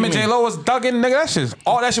word. When Fuck him you and mean? J Lo was thugging, nigga,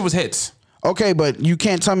 all that shit was hits. Okay, but you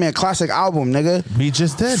can't tell me a classic album, nigga. We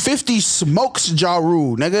just did. 50 smokes Ja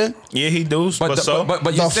Rule, nigga. Yeah, he do. But, so? but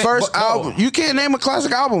The you said- first but no. album. You can't name a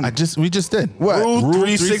classic album. We just did. What? Rule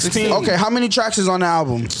 316. Okay, how many tracks is on the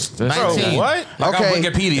album? 19. What? Like okay. on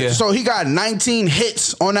Wikipedia. So he got 19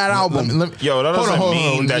 hits on that album. Yo, that Hold doesn't on,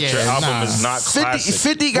 mean that your yeah, album nah. is not 50, classic.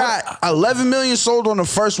 50 got 11 million sold on the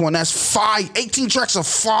first one. That's fire. 18 tracks of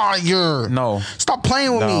fire. No. Stop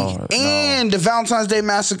playing with me. No. And the Valentine's Day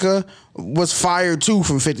Massacre was fire too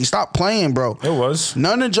from 50. Stop playing, bro. It was.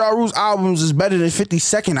 None of Ja Rule's albums is better than 50's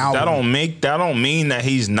second album. That don't mean that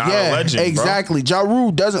he's not a legend, bro. exactly. Ja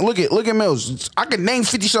Rule doesn't look at Mills. I can name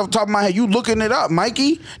 50 shit off the top of my head. You looking it up,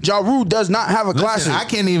 Mikey? Ja Rule does not have a classic. Listen, I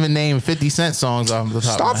can't even name 50 Cent songs off the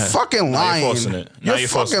top Stop of my head. fucking Now lying. you're forcing it. Now You're you're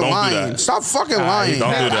forcing- fucking don't do lying. that. Stop fucking lying. Don't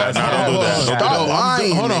do that. Nah, don't do that. Don't do Stop that.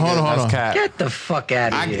 lying. Hold on. That's cat. Get the fuck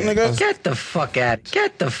out of here. nigga. Get the fuck out.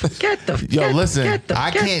 Get the. Yo, listen, Get the,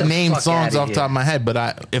 I get can't the name fuck songs outta off the top of my head,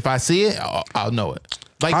 but if I see it, I'll know it.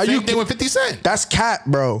 Like How same you thing with 50 Cent. That's cat,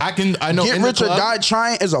 bro. I know Get In the Rich or Club. Die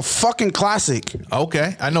Trying is a fucking classic.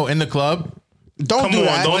 Okay, I know In the Club. Don't Come do on,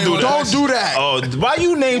 that. don't do that. Don't do that. Oh, why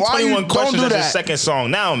you name Why you- 21 don't Questions do as your that. second song?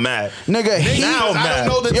 Now I'm mad. Nigga, Heat. Now I'm I mad. don't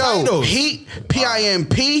know the Yo, titles. Heat,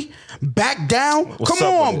 PIMP, Back Down. What's Come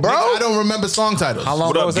up on, with it? bro. I don't remember song titles. How long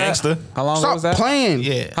What ago up, was that? gangster? How long ago Stop was that? playing.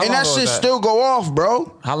 Yeah. How And long that ago shit was that? still go off,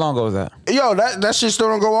 bro. How long ago was that? Yo, that shit still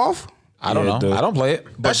don't go off? I don't Yeah, know. dude. I don't play it.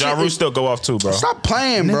 But That Ja shit Rule is- still go off too, bro. Stop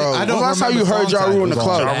playing, bro. I don't Well, that's how you remember heard Ja song Rule in the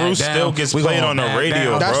titles. club. Ja Rule Back still down. gets We played gonna on the back radio,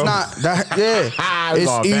 down. That's bro. not that. Yeah, We it's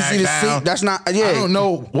gonna easy back to down. see. That's not. Yeah, I don't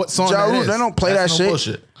know what song Ja that Rule, is. they don't play That's that no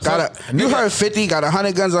shit. bullshit. You heard 50, got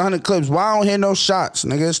 100 guns, 100 clips. Why I don't hear no shots,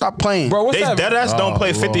 nigga? Stop playing. Bro, what's They that? dead ass don't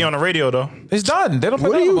play Lord. 50 on the radio though. It's done. They don't play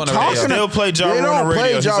What are that you on the talking radio. about? Still play Ja They Rule on don't the play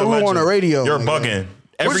radio. Ja He's a Rule on legend. the radio, You're nigga. bugging.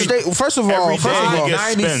 Which day- first of all, every day first of he all,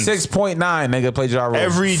 gets spins. 96.9 nigga play Ja Rule.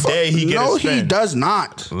 Every day he gets no, a spin. he does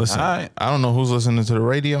not. Listen, Alright. I don't know who's listening to the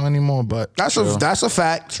radio anymore, but That's a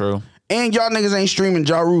fact. True. And y'all niggas ain't streaming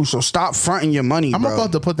Ja Rule, so stop fronting your money, I'm bro.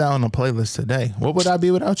 about to put that on a playlist today. What would I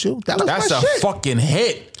be without you? That was That's my a shit. fucking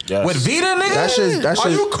hit. Yes. With Vita, nigga? That shit- that Are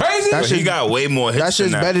shit- you crazy? that But shit- he got way more hits that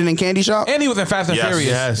shit's than that. better than Candy Shop. And he was in Fast and Yes, Furious.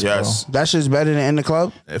 Yes, yes. That shit's better than In the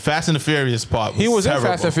Club. Fast and the Furious part. He was terrible.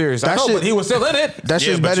 in Fast and Furious. I That know, shit- but he was still in it. That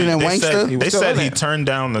shit's but better than they Wankster. said, He was they still said in he it. turned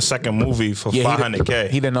down the second movie for Yeah, $500K.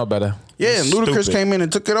 He didn't know better. Yeah, and Ludacris Stupid. came in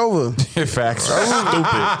and took it over. Facts. Stupid.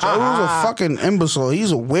 Ja Rule's a fucking imbecile.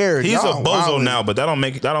 He's a weird. He's Y'all a bozo wildin'. now, but that don't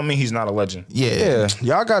mean he's not a legend. Yeah.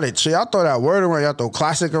 Y'all got it. Y'all throw that word around. Y'all throw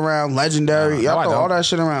classic around, legendary. No, Y'all I throw all don't. that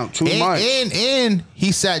shit around too much. And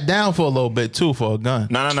he sat down for a little bit too for a gun.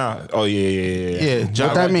 No. Oh yeah. Ja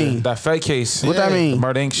What that Rule- mean? That fake case. What that mean? The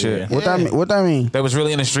Murder Inc. shit. What that mean? What that mean? That was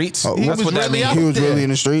really in the streets. He That's was what that really means. out He was there. really in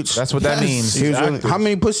the streets. That's what that Yes. means. He was really, active. how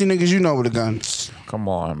many pussy niggas you know with a gun? Come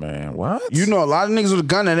on, man. What? You know a lot of niggas with a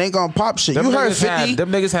gun that ain't gonna pop shit. Them You heard niggas 50.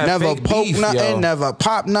 them niggas had never fake poke beef, nothing, yo. never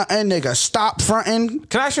pop nothing, nigga. Stop fronting.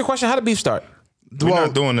 Can I ask you a question? How did beef start? We're Well,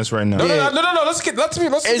 not doing this right now. No, Yeah. no. Let's be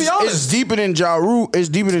It's honest. deeper than Ja Rule. It's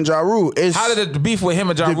deeper than Ja Rule. It's How did the beef with him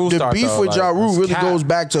and Ja Rule the start? beef though? with Ja Like, Rule it's really cap. goes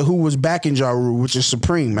back to who was backing Ja Rule, which is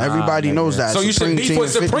Supreme. Everybody Nigga. knows that. So you should Supreme beef Team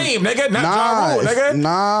with 50. Supreme, nigga, not Nah, Ja Rule, nigga.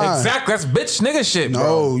 nah. Exactly. That's bitch nigga shit, bro.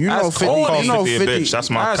 No, you know That's 50. corny. Call You know 50 a 50. bitch. That's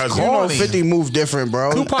my That's cousin. You know corny. 50 move different,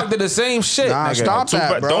 bro. Tupac did the same shit, Nah, nigga. stop that,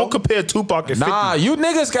 Tupac, bro. don't compare Tupac and 50. Nah, you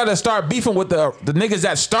niggas gotta start beefing with the niggas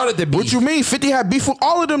that started the beef. What you mean? 50 had beef with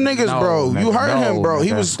all of them niggas, No, bro. You nigga, heard no, him, bro. He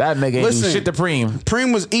nigga. was That nigga ain't do shit to Preem.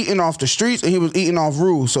 Preem was eating off the streets and he was eating off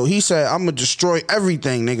Rule. So he said, I'm gonna destroy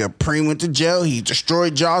everything, nigga. Preem went to jail. He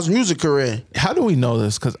destroyed Ja's music career. How do we know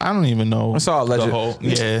this? Because I don't even know. It's all alleged. the whole-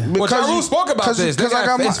 Yeah. Well, Ja Rule spoke about this. Because I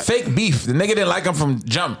got my It's fake beef. The nigga didn't like him from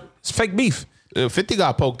jump. It's fake beef. 50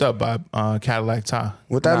 got poked up by Cadillac Ty.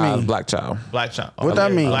 what that Nah, mean? Black child. Black Child. What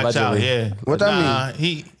that mean? Black Child, Allegedly. yeah. What that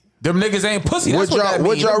mean? Them niggas ain't pussy. That's What what that Ja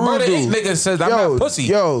means. Rule Murder do? Inc. nigga says I'm not pussy.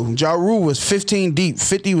 Yo, Ja Rule was 15 deep.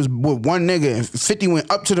 50 was with one nigga, and 50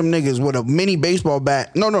 went up to them niggas with a mini baseball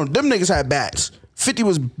bat. No, them niggas had bats. 50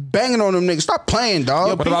 was banging on them niggas. Stop playing,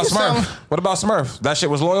 dog. What about you sound- Smurf? What about Smurf? That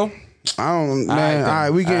shit was loyal? I don't, man. then. All right,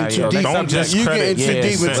 we getting Alright, too yo, deep. don't just You credit- getting too yeah,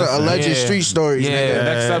 deep into sense. alleged Yeah. street stories, Yeah, nigga.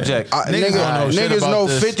 next subject. Niggas Niggas, don't know shit niggas about know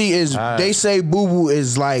this. 50 is. They say Boo Boo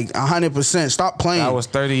is like 100%. Stop playing. That was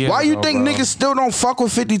 30 years Why you ago, think bro. nigks still don't fuck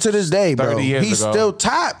with 50 to this day, bro? 30 years He's ago. still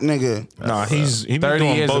top, nigga. Nah, he be 30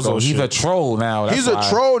 doing years bozo ago. He's shit. a troll now. That's He's a why.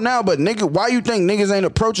 troll now, but nigga, why you think niggas ain't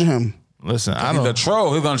approaching him? Listen, I He's a don't.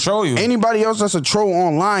 troll. He's gonna troll you. Anybody else that's a troll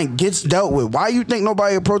online gets dealt with. Why you think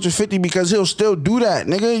nobody approaching 50? Because he'll still do that,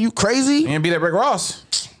 nigga. You crazy? He ain't beat that Rick Ross.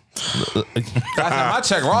 Last time I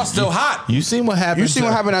checked, Ross still hot. You seen what happened? You see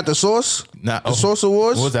what happened at the Source? Nah, The Source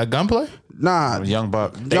Awards? What was that gunplay? Nah, Young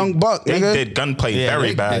Buck. Young Buck, They nigga. did gunplay very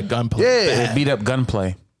they bad. did gunplay. Yeah. They beat up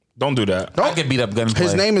gunplay. Don't do that. I get beat up gunplay.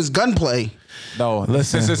 His name is Gunplay. No,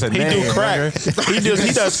 listen. This is a He name, do crack. nigga.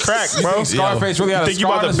 he does crack, bro. Scarface really had a Think you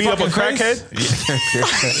scar about on to his beat up a fucking crackhead?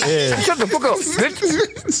 face? Shut the fuck up.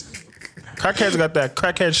 Crackhead's got that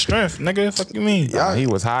crackhead strength, nigga. Fuck you mean? Nah, he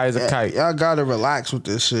was high as a kite. Y'all gotta relax with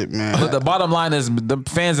this shit, man. But the bottom line is the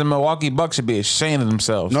fans in Milwaukee Bucks should be ashamed of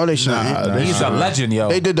themselves. No, they shouldn't. He's a legend, yo.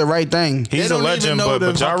 They did the right thing. He's a don't even legend, know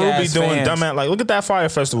but the Ja Rule be fuck-ass doing fans. dumb at like look at that Fire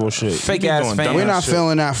Festival shit. He Fake be ass doing fans. dumb We're ass not shit.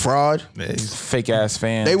 feeling that fraud. Fake ass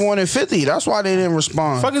fans. They wanted 50. That's why they didn't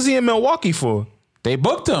respond. Fuck is he in Milwaukee for? They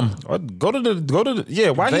booked him. Go to the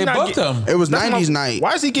yeah. Why They he not booked get- him. It was That's 90s my- night.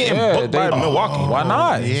 Why is he getting booked by Milwaukee? Why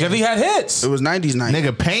not? Because he had hits. It was 90s night.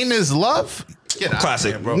 Nigga, pain is love. Get out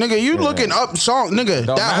Classic. of here, bro. Nigga, you looking up song, nigga.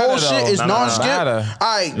 Don't that matter, whole shit though. is No, non-skip. matter. All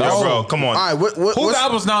right, Yo, bro, come on. All right, Whose what's,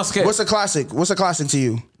 album's non-skip? what's a classic? What's a classic to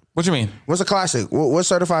you? What you mean? What's a classic? What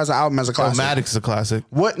certifies an album as a classic? Maddox is a classic.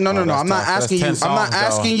 What? No. that's I'm not tough. That's asking you. 10 I'm not songs,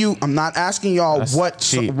 asking though. you. I'm not asking y'all That's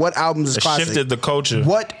cheap. what albums is It classic. shifted the culture.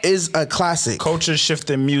 What is a classic? Culture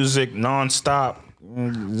shifted music nonstop.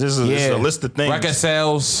 This is a list of things. Record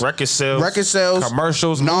sales. Record sales. Record sales,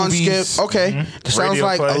 Commercials, non-skip. movies. Okay, sounds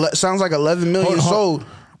Radio play. sounds like 11 million sold.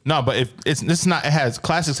 No, but if it's not, it has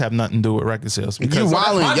classics have nothing to do with record sales. You Because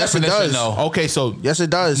wildin'. my Yes, it definition, does. though. okay, so Yes, it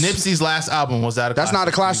does. Nipsey's last album was that a That's classic? not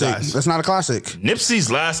a classic. You guys? That's not a classic. Nipsey's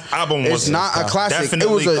last album was It's not a classic.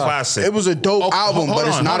 Definitely It was a classic. It was a dope Oh, album, hold but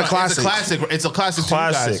it's on, not hold a on. classic. It's a classic. It's a classic. To you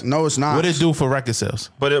Classic. guys. No, it's not. What did it do for record sales?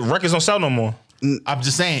 but records don't sell no more. I'm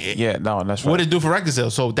just saying. Yeah, no, that's right. What did it do for record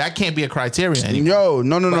sales? So that can't be a criterion anymore. Yo,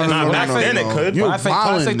 no. Nah, back then it could. You When I think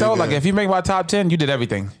classic though, like if you make my top 10, you did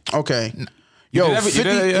everything. okay. Yo, did every- you 50,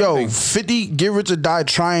 did yo, everything. 50 Get Rich or Die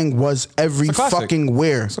Trying was every It's a classic. fucking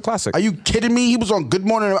where. It's a classic. Are you kidding me? He was on Good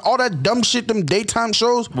Morning, all that dumb shit, them daytime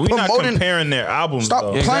shows. We're not promoting. comparing their albums. Stop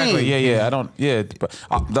though. Yeah, Exactly. Playing. Yeah. I don't. Yeah.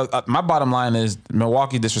 But my bottom line is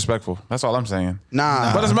Milwaukee disrespectful. That's all I'm saying.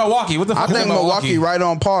 Nah. But it's Milwaukee. What the I fuck is think Milwaukee right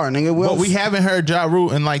on par, nigga. But we haven't heard Ja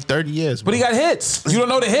Rule in like 30 years. But he got hits. You don't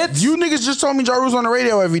know the hits. You niggas just told me Ja Rule's on the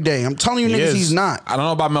radio every day. I'm telling you He niggas is. he's not. I don't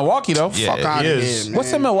know about Milwaukee though. Yeah, Fuck out he of is. here, What's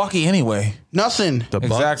in man. Milwaukee anyway? Nothing. the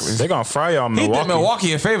Bucks. Exactly. They gonna fry y'all in He Milwaukee. did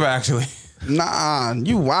Milwaukee a favor actually. Nah,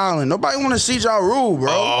 you wildin'. Nobody want to see Ja Rule,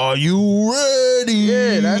 bro. Are you ready?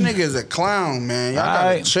 Yeah, that nigga's a clown, man. Y'all gotta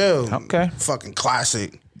Alright. chill. Okay. Fucking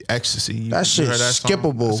classic. Ecstasy. That shit You heard that song?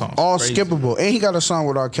 skippable. That song's All crazy. skippable. And he got a song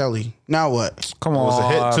with R. Kelly. Now what? Come on, was a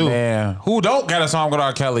hit, too. man. Who don't got a song with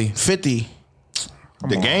R. Kelly? 50.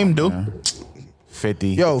 The game, dude. 50.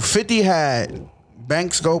 Yo, 50 had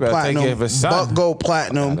Banks go better take platinum, care of his son. Buck go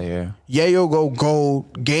platinum, Outta here. Yayo go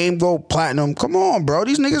gold, Game go platinum. Come on, bro.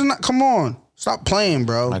 These niggas not. Come on. Stop playing,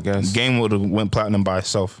 bro. I guess. Game would have went platinum by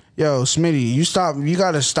itself. Yo, Smitty, you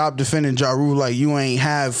gotta stop defending Ja Rule like you ain't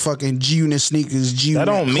have fucking G-Unit sneakers, G-Unit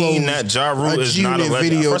That don't mean clothes, that Ja Rule a is not a G-Unit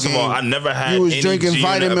legend. video First of all, game. I never had You was any drinking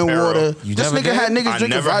G-Unit vitamin apparel. water. You This never nigga had did? niggas I drinking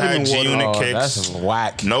never had vitamin G-Unit water. kicks. That's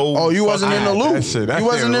whack. No. Oh, you wasn't in the fucking- loop. That shit- that You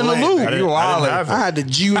wasn't shit in the lit. loop. I didn't You wildin'. have it. I had the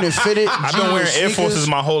G-Unit fitted. I've been wearing Air Forces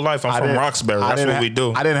my whole life. I'm from didn't- Roxbury. I That's didn't what we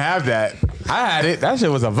do. I didn't have that. I had it. That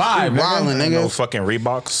shit was a vibe. wildin', nigga. nigga. No fucking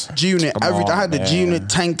Reeboks. G-Unit, Come everything. I on, had the man. G-Unit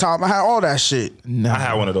tank top. I had all that shit. I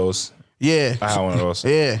had one of those. Yeah. I had one of those.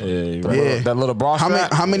 Yeah. you're right. Yeah. That little bra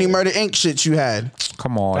strap? How many Murder Inc. shits you had?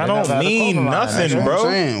 Come on. That they never don't had a mean clothing line. nothing, That's I'm bro.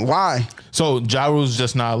 saying. Why? So Ja Rule's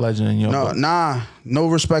just not a legend in your No, book. nah. No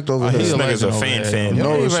respect over he's This here. a nigga's a legend over fan there. fan. You No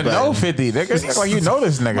don't even respect. know 50, nigga. It's like you know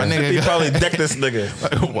this nigga. My nigga, He probably decked this nigga.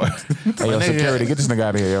 Hey, yo, My nigga- security, get this nigga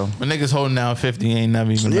out of here, yo. my niggas holding down 50 ain't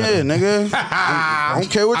never even. Yeah, nigga. I don't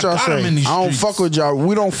care what y'all got him say. in these I don't streets. fuck with y'all.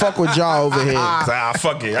 We don't fuck with y'all over here. Ah,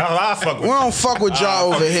 fuck it. I fuck with We don't fuck with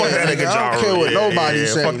y'all over here. fuck that Nigga. nigga I Ja don't care Rule. what Yeah, nobody yeah,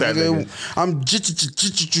 say. fuck that Nigga. I'm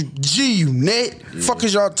G-Unit. Fuck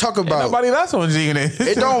is y'all talk about? Nobody that's on G Unit.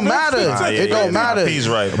 It don't matter. Nah, It don't matter. He's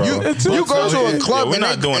right, bro. You go to a club we're and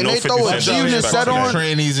not they, doing and no they throw a 50 Cent G-Unit disrespect set to on.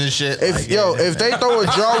 trannies and shit. If Like, if they throw a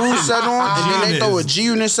Ja Rule set on and then they throw a G-Unit.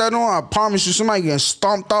 G-Unit set on, I promise you somebody getting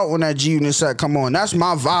stomped out when that G-Unit set come on. That's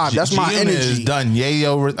my vibe. That's my G-Unit is energy. done.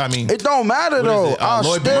 Yayo, I mean, It don't matter What is though. it? I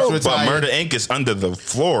Lloyd still Banks But retired. Murder Inc. is under the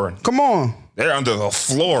floor. come on, They're under the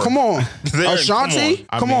floor. come on. They're- Ashanti,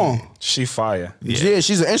 I come mean, on. She fire. Yeah,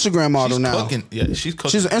 she's an Instagram model she's now. cooking. Yeah, she's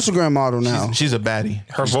cooking. She's an Instagram model now. She's a baddie.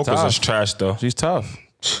 Her vocals tough. is trash though. She's tough.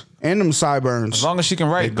 And them sideburns. As long as she can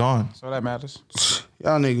They write. gone. So that matters.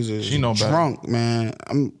 Y'all niggas is She know better. drunk, man.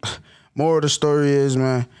 More of the story is,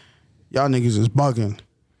 man, y'all niggas is bugging.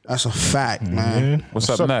 That's a fact, man. What's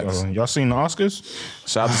up next? though? Y'all seen the Oscars?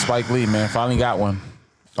 Shout out to Spike Lee, man. Finally got one.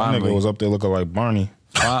 That nigga Finally. was up there looking like Barney.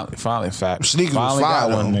 Finally, in fact. Sneakers was Finally fire,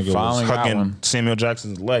 got one. though. Nigga was Finally got hugging one. Samuel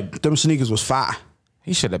Jackson's leg. Them sneakers was fire.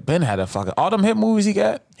 He should have been had a fucking all them hit movies he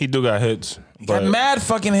got. He do got hits. He got but mad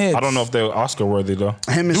fucking hits. I don't know if they're Oscar worthy though.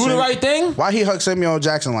 Him and Do the Sam- right thing. Why he hug Samuel L.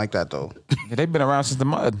 Jackson like that though? Yeah, they've been around since the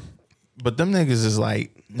mud. But them niggas is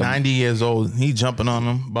like 90 years old. He jumping on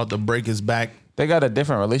him, about to break his back. They got a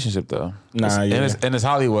different relationship though. Nah, It's- yeah. and it's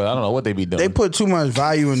Hollywood. I don't know what they be doing. They put too much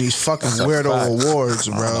value in these fucking weirdo fact. awards,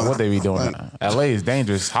 I don't know bro. what they be doing. LA is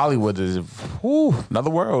dangerous. Hollywood is another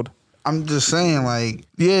world. I'm just saying, like,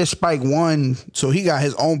 yeah, Spike won, so he got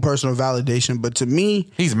his own personal validation. But to me,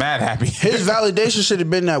 He's mad happy. his validation should have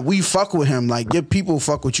been that we fuck with him. Like, your people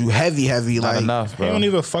fuck with you heavy. Not Like, enough, bro. He don't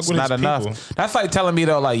even fuck It's with not his enough. people. That's like telling me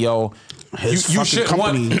though, like, yo, His you fucking should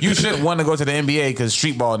company. want you should want to go to the NBA because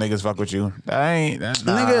street ball niggas fuck with you. That ain't that.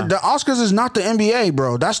 Nah. Nigga, the Oscars is not the NBA,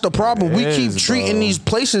 bro. That's the problem. We It keep is, treating bro. these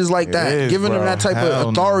places like that, is, giving them bro. that type Hell of no.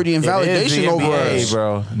 authority and It is the validation over NBA, us.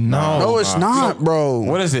 bro. No, it's not, bro.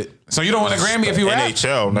 What is it? So you don't want a Grammy if you rap?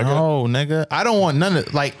 NHL, nigga. No, nigga. I don't want none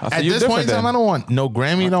of like thought at you this point in different time. then. I don't want no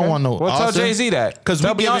Grammy. Don't want no. Well, tell Jay-Z that. because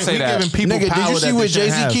Tell we Beyonce that. giving people Nigga, power did you see that where they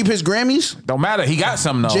shouldn't Jay-Z have. keep his Grammys? Don't matter. He got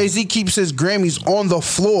some though. Jay-Z keeps his Grammys on the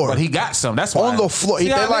floor. But he got some. That's why. On the floor. See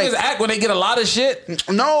They how like- niggas act when they get a lot of shit?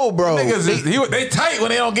 No, bro. Niggas is, they tight when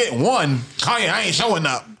they don't get one. Kanye, I ain't showing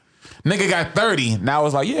up. Nigga got 30. Now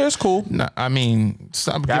it's like, yeah, it's cool. Nah, I mean,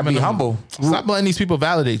 stop Gotta giving be them- humble. Stop letting these people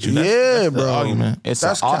validate you. That's Yeah, the bro. argument. It's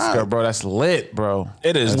That's an Oscar, cap. bro. That's lit, bro.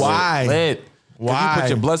 It is Why? Lit. 'Cause Why? You put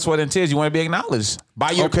your blood, sweat, and tears. You want to be acknowledged by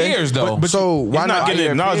your Okay. peers, though. But so He's why not not getting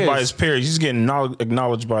your acknowledged by peers. his peers. He's getting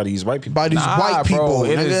acknowledged by these white people. by these Nah, white people, bro,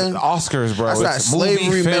 it is nigga? Oscars, bro. That's that It's movie,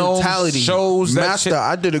 slavery films, mentality. shows, that Master, shit.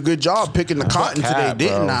 I did a good job picking the cotton today, Cap,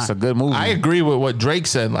 didn't bro. I? It's a good movie. I agree with what Drake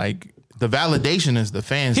said. Like the validation is the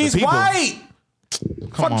fans. He's the people. white.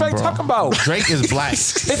 Fuck on, Drake bro. talking about. Drake is black.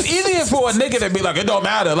 It's easier for a nigga to be like, it don't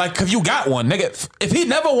matter. Like, if you got one, nigga. If he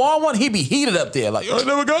never won one, he'd be heated up there. Like, I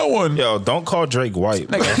never got one. Yo, don't call Drake white.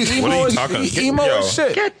 Bro. Nigga, emo, What are you as- talking? emo Yo, as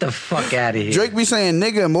shit. Get the fuck out of here. Drake be saying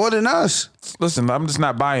nigga more than us. Listen, I'm just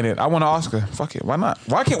not buying it. I want an Oscar. Fuck it. Why not?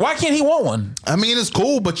 Why can't he want one? I mean, it's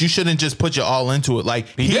cool, but you shouldn't just put your all into it. Like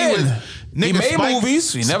He did. He nigga, made Spike-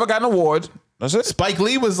 movies. He never got an award. That's it. Spike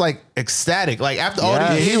Lee was like ecstatic. Like after all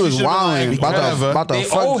Yeah, these years, he was you should've been wilding, like, about to They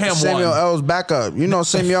owe fuck him Samuel one. L's backup. You know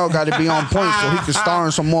Samuel got to be on point so he can star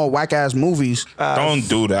in some more whack ass movies. Don't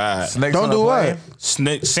do that. Snakes Don't on the do plane.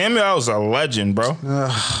 what? Samuel L's a legend, bro.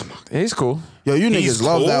 He's cool. Yo, you He's niggas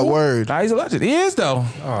love cool? that word. Nah, he's a legend. He is though.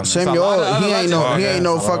 Samuel, a lot of he ain't other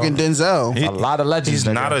no legends. fucking Denzel. A lot of legends.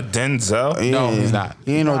 He's not a Denzel. No, he's not.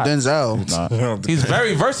 He ain't no Not. Denzel. He's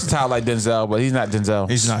very versatile like Denzel, but he's not Denzel.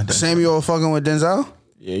 He's not dead. Samuel fucking with Denzel.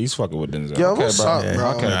 Yeah, he's fucking with Denzel. Yo, Okay, what's bro. up, Yeah, bro?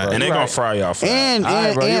 okay, bro. And they You gonna right. fry y'all for that. And All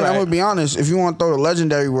right, bro, you I'm right. gonna be honest. If you want to throw the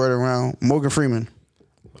legendary word around, Morgan Freeman.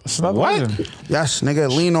 It's another What? legend. Yes, nigga,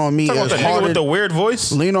 Lean on Me Talking about is the nigga with harder. the weird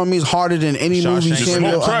voice. Lean on Me is harder than any movie Shawshank.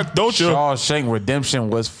 Samuel. Smoke crack, don't you? Shawshank Redemption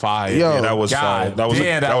was fire. Yo, Yeah, that was God fire. That was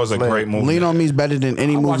damn, that was a lit. great movie. Lean on Me is better than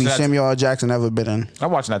any I'm movie watching that. Samuel L. Jackson ever been in. I'm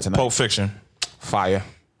watching that tonight. Pulp Fiction. Fire.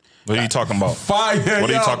 What are you talking about? Fire. What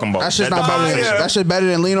are you talking about? That shit's not better. Fiction. That shit better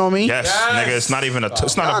than Lean on Me. Yes, nigga. It's not even a.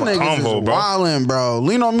 It's not Y'all a niggas combo, is bro. wildin', bro.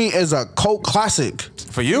 Lean on Me is a cult classic.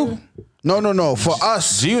 For you? No. For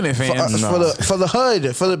us, G-Unit for, fans. us, No. for the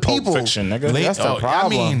hood, for the people. Pulp Fiction, nigga. That's the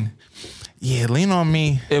problem. I mean, yeah, Lean on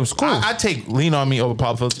Me. It was cool. I take Lean on Me over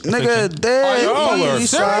Pulp Fiction. Nigga, dead y'all are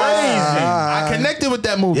east crazy. side. I connected with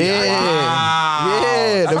that movie. Yeah,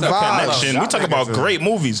 yeah, the That's a vibes. connection. We talk about great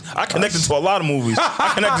movies. I connected to a lot of movies.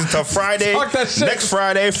 I connected to Friday, Talk that shit. next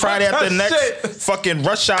Friday, Friday Talk after that next, shit. fucking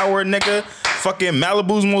Rush Hour, nigga, fucking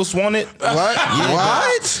Malibu's Most Wanted. What?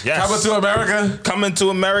 What? Yes. Coming to America. Coming to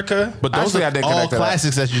America. But those Actually, I are did all connect to that.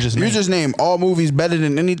 classics that you just You named. just named all movies better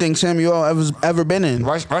than anything Samuel ever been in.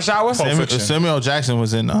 Rush Hour. Pulp Fiction. Samuel Jackson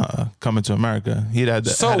was in Coming to America. He had that.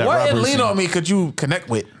 So had that what in robbery Lean scene. on Me could you connect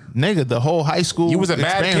with? Nigga, the whole high school. You was a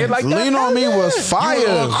bad kid experience. like that? Lean on Me was fire. You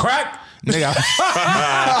was on crack. Nigga,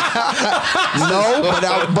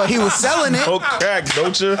 No, but he was selling it. Oh, crack,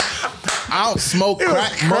 don't you? I don't smoke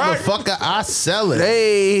crack, motherfucker. I sell it.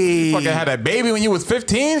 Hey, Fucking had a baby when you was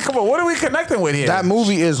 15. Come on, what are we connecting with here? that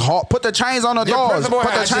movie is hard. Put the chains on the Your doors. principal Put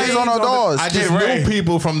the had chains chains on the on the- doors. I just Kid Ray. knew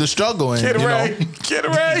people from the struggle, and Kid you Ray. know, Kid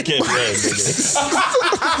Ray. Kid Ray, nigga.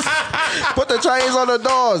 Put the chains on the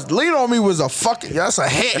doors. Lean on Me was a fucking. That's a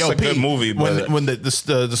hit. That's a good movie, but when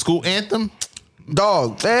the school anthem.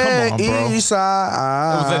 Dog. Hey, on, bro. East Side.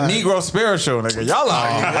 It was a Negro spiritual, nigga. Y'all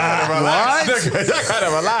gotta relax. Nigga. Y'all gotta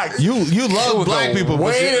relax. You love black people. but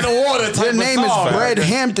Wade in the water type Your of name is song. Fred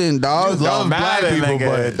Hampton, dog. You love Don't black matter, people, nigga.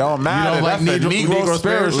 but Don't matter. You don't like That's the Negro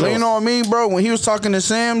spiritual. Lean on Me, bro. When he was talking to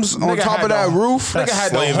Sims on Nigga top had of that the- roof, Nigga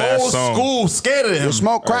had the slave-ass whole song. school scared of him.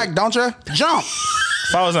 smoke crack, don't you? Jump.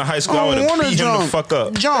 If I was in high school, I would don't have wanna beat him jump. the fuck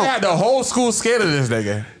up. They Jump. had the whole school scared of this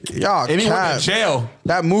nigga. Y'all And he went cap. to jail.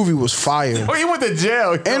 That movie was fire. Oh, he went to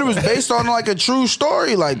jail. And it was based on like a true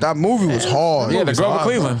story. Like that movie was hard. Yeah, the Grover Hard.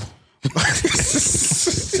 Cleveland.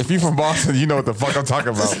 If you from Boston, you know what the fuck I'm talking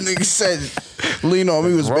about. This nigga said Lean on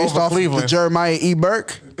Me was based Grover off Cleveland. the Jeremiah E.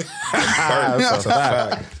 Burke. That's a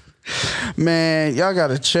fact. Man, y'all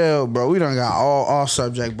gotta chill, bro. We done got all off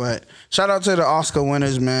subject, but shout out to the Oscar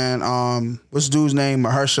winners, man. What's dude's name?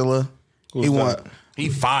 Mahershala. He won. He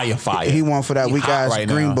fire. He won for that He weak hot ass right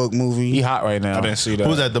Green now. Book movie. He hot right now. I didn't see that.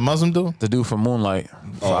 Who's that? The Muslim dude? The dude from Moonlight.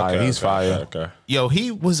 Fire. Okay, He's okay, fire. Okay. Yo, he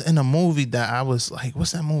was in a movie that I was like,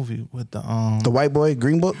 what's that movie with the The white boy,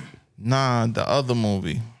 Green Book. Nah, the other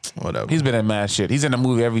movie. Whatever. He's been in mad shit. He's in a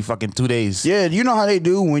movie every fucking 2 days. Yeah, you know how they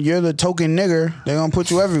do when you're the token nigger. They gonna put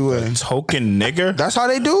you everywhere. Token nigger. That's how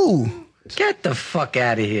they do. Get the fuck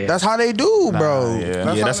out of here. That's how they do, bro.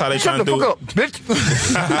 yeah. Yeah, that's how they trying to do.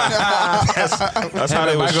 That's how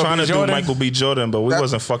they was Michael trying B. to do Jordan? Michael B. Jordan, but we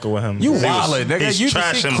wasn't fucking with him. You He was- wildin', nigga. He's You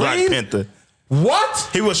can see trashing Black Creed? Panther. What?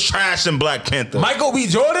 He was trashing Black Panther. Michael B.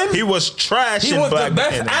 Jordan? He was trashing He was Black the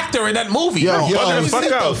best Panther. actor in that movie. Yo, Yo, Yo, fuck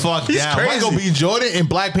sit out. the fuck He's down. crazy. Michael B. Jordan in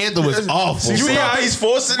Black Panther was awful. You see bro. how he's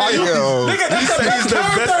forcing it? Yo. Nigga, that's He the said best he's the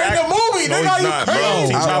best character in the actor. movie. No, Nigga, he's are you not, bro.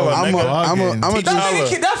 crazy? T'Challa, nigga. I'm That nigga,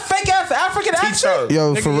 T'Challa. that fake ass African accent? T'Challa.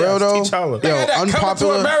 Yo, Nigga, for yes, real though. T'Challa. Yo, Nigga, that coming to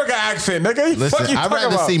unpopular. America accent, nigga. Fuck Listen, you I'd talking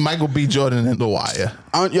rather about? see Michael B. Jordan in The Wire.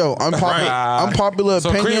 Unpopular So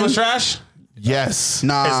Creed opinion. was trash? Yes.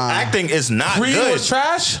 Nah, His acting is not Creed good. was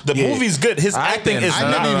trash? The movie's good. His acting is I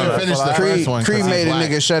not never even good. finished the Creed, first one. 'cause Creed he's made a black.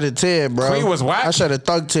 nigga shed a tear, bro. Creed was whack? I shed a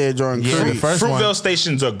thug tear during Yeah, Creed. the first one. Fruitvale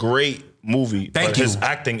Station's a great movie. Thank but you. His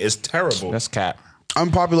acting is terrible. That's cap.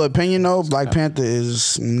 Unpopular opinion though, Black Panther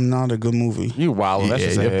is not a good movie. You wild. That's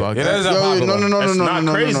just you're it. bugging. It is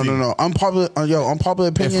Yo, unpopular. no. Unpopular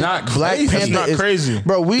opinion. It's not Black crazy. Panther It's not is crazy.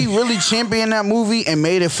 Bro, we really championed that movie and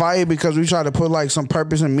made it fire because we tried to put like some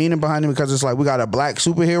purpose and meaning behind it because it's like we got a black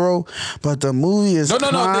superhero, but the movie is No.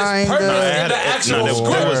 There's purpose in the actual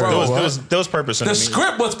script, bro. There was purpose in The it.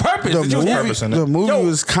 script was purpose. The Did you hear me? movie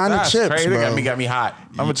was kind of That's chips, crazy. bro. They got me hot.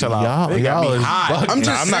 I'm gonna chill out. Y'all- They got y'all me is hot. I'm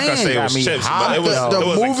just I'm not gonna say it was Got me chips, hot. but it was the it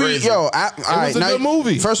wasn't movie, crazy. yo, all right, a now, good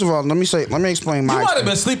movie. First of all, let me explain my. You might have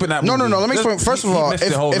been sleeping that movie. No. Let me explain. First of all, missed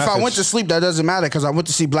the whole if I message. went to sleep, that doesn't matter because I went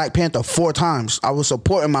to see Black Panther 4 times. I was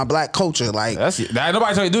supporting my black culture. Like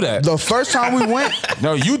Nobody told you to do that. the first time we went,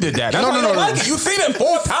 No, you did that. That's No, why you no, don't no. like it. You seen it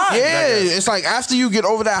 4 times. yeah, it's like after you get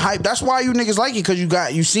over that hype, that's why you niggas like it because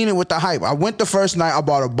you seen it with the hype. I went the first night, I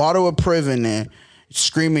bought a bottle of Priv in there.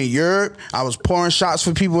 Screaming Europe. I was pouring shots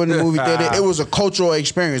for people in the movie theater. It was a cultural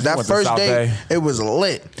experience. That went to first South day, Bay. it was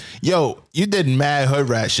lit. Yo, you did mad hood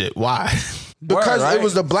rat shit. Why? Because Word, right? it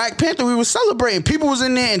was the Black Panther we were celebrating. People was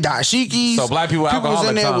in there in dashikis. So black people was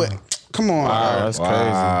in alcoholics, there huh? with. Come on, bro. That's crazy.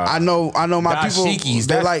 I know my Dashikis, people. They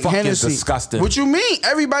that's like fucking Hennessy. disgusting. What you mean?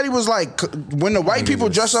 Everybody was like, when the white people are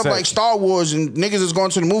dress up sick. like Star Wars and niggas is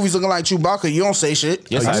going to the movies looking like Chewbacca, you don't say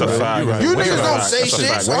shit. Yes, That's I a do. fact. You That's a niggas don't fact. say That's a shit.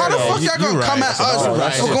 fact. So how the fuck y'all gonna come at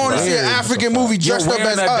us for going to see an African movie You're dressed up wearing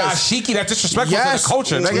as a us? dashiki. That's disrespectful Yes. to the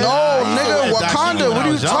culture. No, nigga. nigga, Dashiki Wakanda. when What I are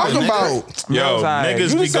you was young, talking nigga. about? Yo, niggas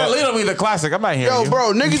You be just said going. Little Me the classic. I'm not hearing Yo, you.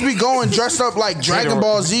 bro, niggas be going dressed up like Dragon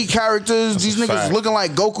Ball Z characters. These niggas fact. looking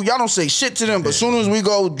like Goku. Y'all don't say shit to them, but as soon as we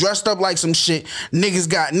go dressed up like some shit,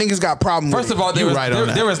 niggas got problem with First it. of all, You right on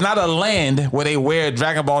that. there is not a land where they wear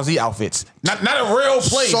Dragon Ball Z outfits. Not a real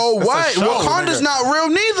place. So That's a what? show, Wakanda's nigga. not real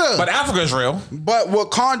neither. But Africa's real. But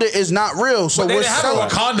Wakanda is not real. So But they we're didn't have a selling.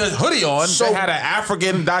 Wakanda hoodie on. So- they had an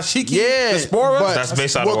African dashiki. Yeah, diaspora. but That's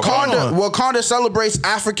based out of Wakanda celebrates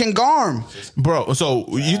African garm. Bro, so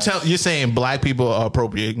you're saying black people are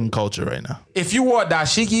appropriating culture right now. If you wore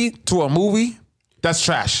dashiki to a movie, that's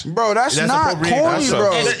trash. Bro, that's That's not appropriate. corny, That's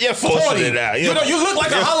bro. You're forcing it out. You know, you look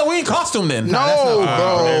like a Halloween costume then. No,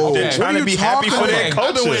 bro. They're What trying are to you be happy talking for their about?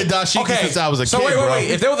 I've been wearing culture. dashiki since I was a so kid, wait. bro.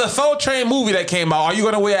 If there was a Soul Train movie that came out, are you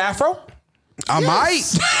gonna wear afro? I might.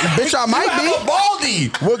 Bitch, I might You have a be. baldy.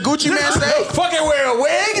 What Gucci man say? Fucking wear a wig,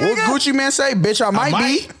 What nigga. Gucci man say? Bitch, I might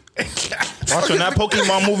be. Watch when that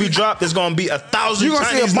Pokemon movie drop, there's gonna be 1,000 You gonna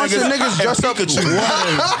see a Chinese bunch of niggas and dressed up. Pikachu.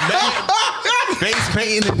 Face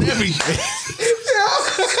painting and everything.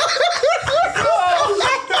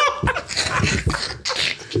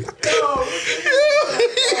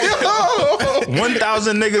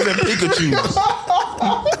 1,000 niggas and Pikachu.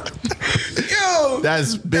 Yo,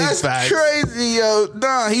 That's big that's facts. crazy, yo.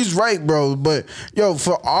 Nah, he's right, bro. But yo,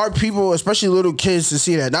 for our people, especially little kids, to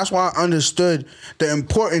see that, that's why I understood the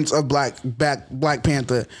importance of Black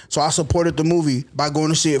Panther. So I supported the movie by going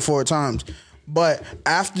to see it 4 times. But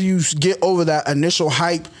after you get over that initial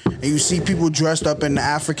hype and you see people dressed up in the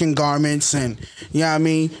African garments and, you know what I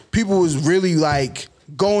mean? People was really like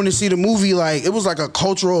going to see the movie like, it was like a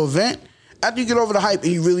cultural event. After you get over the hype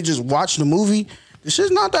and you really just watch the movie, this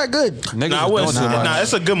shit's not that good. Niggas Nah, is doing too much. nah,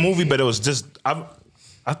 it's a good movie, but it was just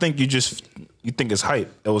I think you think it's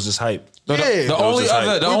hype. It was just hype. The Yeah. only just hype.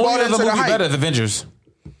 other, the We only bought other into the movie hype. better is Avengers.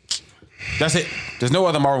 That's it. There's no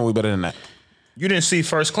other Marvel movie better than that. You didn't see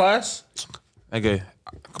First Class? Okay.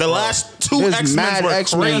 The last 2 There's X-Men mad were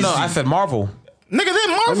X-Men. crazy. No, I said Marvel. Nigga, they're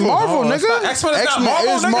Marvel. Marvel, it's nigga. not- X-Men is not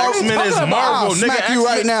Marvel, is nigga. Marvel. X-Men is Marvel, I'll nigga. smack you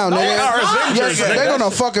right now, They nigga. are Avengers, Yes, nigga. they're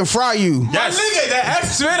gonna fucking fry you. Yes. Nigga, the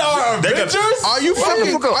X-Men are They got- Avengers? Are you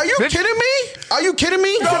fucking? Are you kidding me? Are you kidding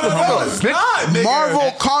me? No, it's not, nigga.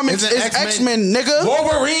 Marvel Comics Isn't is X-Men- X-Men, nigga.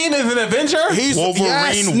 Wolverine is an Avenger? He's Wolverine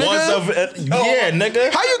yes, was nigga. of yeah,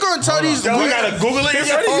 nigga. How you gonna tell these? Yo, we gotta Google it.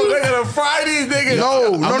 They're gonna fry these niggas.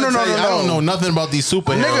 No, I'm gonna tell you, I don't know nothing about these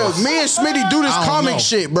superheroes. Nigga, me and Smitty do this I don't comic know.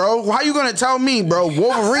 shit, bro. How you gonna tell me, bro?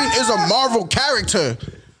 Wolverine is a Marvel character.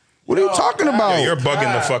 What are you talking about? Yo, you're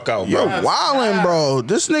bugging the fuck out, You're bro. wildin', bro.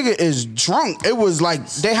 This nigga is drunk. It was like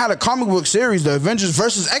they had a comic book series, the Avengers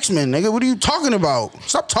versus X-Men, nigga. What are you talking about?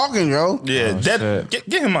 Stop talking, yo. Yeah, get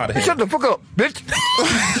him out of here. the fuck up, bitch.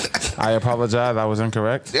 I apologize. I was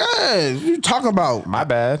incorrect. Yeah, what you talking about? My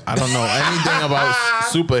bad. I don't know anything about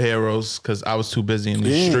superheroes because I was too busy in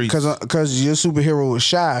the streets. Because your superhero was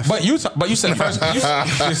Shaft. But you said first.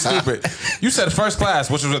 You're stupid. You said First Class,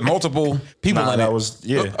 which was with multiple people Nah, in that it. was-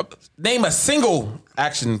 yeah. Name a single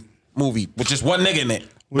action movie with just one nigga in it.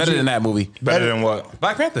 Better than that movie. Better than what?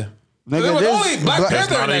 Black Panther. Nigga, There was this- only Black Black-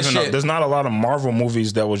 Panther in that There's shit. not a lot of Marvel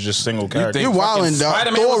movies that was just single characters. You wildin', dog.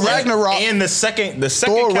 Spider-Man Thor was like- Ragnarok. And the second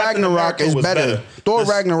Thor Captain Ragnarok America is was better. Thor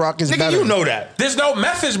Ragnarok is Nigga, better. you know that. There's no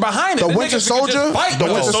message behind it. The Niggas Winter could just Soldier? fight, The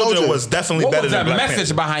though. Winter Soldier Soldier was definitely What better was than that Black message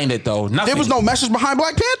Panther. behind it though? Nothing. There was no message behind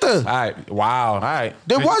Black Panther. All right. Wow. All right.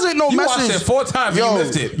 There wasn't no you message. watched it 4 times Yo, and you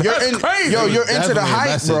missed it. You're That's crazy. Yo, you're into the Definitely a hype,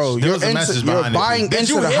 message. bro. There You're was a message you're behind it. buying Did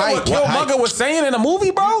into you the hear hype. what Killmonger was saying in the movie,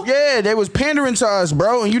 bro? Yeah, they was pandering to us,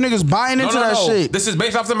 bro, and you niggas buying into that shit. This is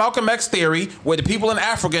based off the Malcolm X theory, where the people in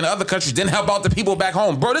Africa and other countries didn't help out the people back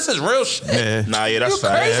home. Bro, this is real shit. Yeah. Nah, yeah, that's You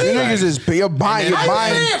crazy? You niggas is you're buying. How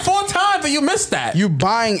you saying it 4 times and you missed that? You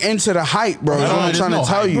buying into the hype, bro. That's what I'm there's trying no to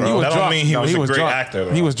tell hype, you. bro. That don't drunk. mean he No, was a great drunk. actor,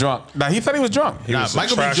 though. He was drunk. Nah, he said he was drunk. Nah, was a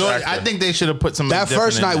Michael B. trash Jordan. actor. I think they should have put some. That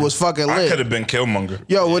first night was fucking I could lit. have been Killmonger.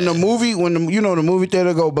 Yo, when the movie, the movie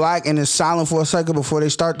theater go black and it's silent for a second before they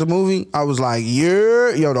start the movie, I was like, yeah,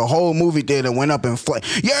 yo, the whole movie theater went up in flame.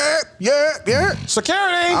 Yeah.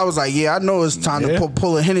 Security. I was like, yeah, I know it's time to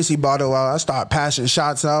pull a Hennessy bottle out. I start passing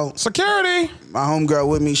shots out. Security. My homegirl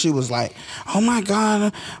with me, she was like, oh my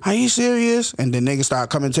God, are you serious? And then niggas start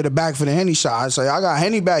coming to the back for the Henny shot. I say, I got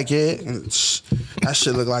Henny back here. And that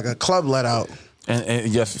shit look like a club let out. And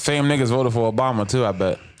your same niggas voted for Obama too, I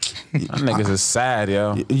bet. Them niggas is sad,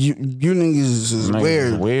 yo. You niggas is Niggas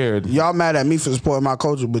weird. is weird. Y'all mad at me for supporting my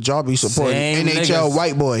culture, but y'all be supporting Same NHL niggas.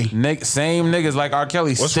 white boy. Same niggas like R.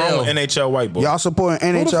 Kelly What's still. wrong with NHL white boy? Y'all supporting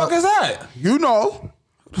NHL. Who the fuck is that? You know.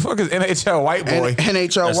 Who the fuck is NHL white boy?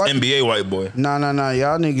 NHL That's white. NBA white boy. Nah.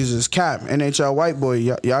 Y'all niggas is cap. NHL white boy.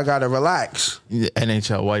 Y'all gotta relax.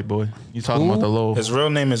 NHL white boy. You talking about the low? His real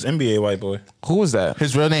name is NBA white boy. Who was that?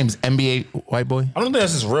 His real name's NBA white boy. I don't think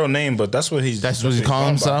that's his real name, but that's what he's. That's what he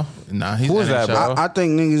calling going by. himself. Nah, he's Who is that, NHL. bro? I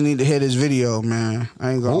think niggas need to hear this video, man.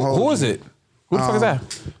 I ain't gonna hold Who you. is it? Who the fuck is that?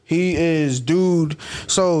 He is dude.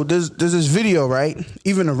 So there's this video, right?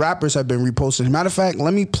 Even the rappers have been reposting. Matter of fact,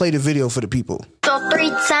 let me play the video for the people. So 3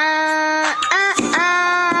 times,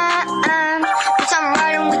 bitch, I'm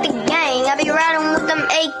riding with the gang. I be riding with them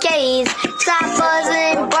AKs. Stop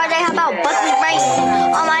buzzing, bro, they how about busting rain.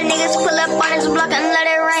 All my niggas pull up on this block and let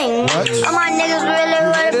it rain. What? All my niggas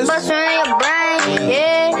really busting in your brain.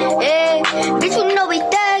 Yeah, bitch, you know we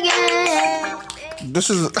thuggin'. This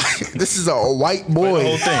is a white Play the boy.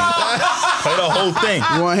 whole thing. Play the whole thing.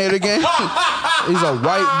 You want to hear it again? He's a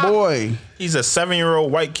white boy. He's a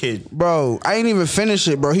 7-year-old white kid. Bro, I ain't even finished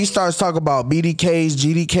it, bro. He starts talking about BDKs,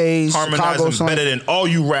 GDKs, Chicago Harmonizing slang. better than all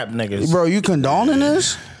you rap niggas. Bro, you condoning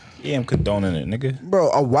this? Yeah, I'm condoning it, nigga.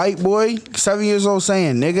 Bro, a white boy, 7 years old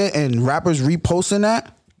saying nigga and rappers reposting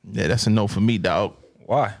that? Yeah, that's a no for me, dog.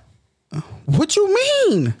 Why? What you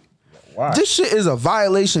mean? Why? This shit is a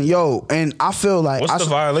violation, yo. And I feel like What's the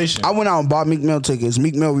violation? I went out and bought Meek Mill tickets.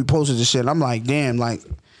 Meek Mill reposted this shit. I'm like, damn, like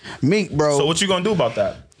Meek, bro. So what you gonna do about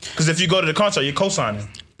that? Because if you go to the concert, you're co-signing.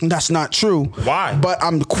 That's not true. Why? But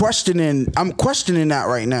I'm questioning that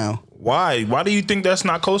right now. Why? Why do you think that's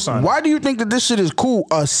not co-signing? Why do you think that this shit is cool?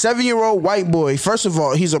 A 7-year-old white boy, first of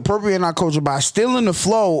all, he's appropriating our culture by stealing the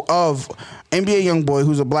flow of NBA Youngboy,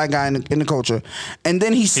 who's a black guy in the culture. And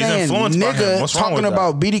then he's saying influenced by him. nigga, What's wrong talking with that?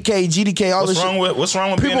 about BDK, GDK, all What's this wrong shit.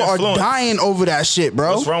 with being People are influenced? dying over that shit,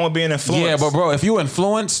 bro. What's wrong with being influenced? Yeah, but bro, if you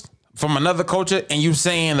influenced from another culture and you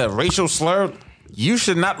saying a racial slur, you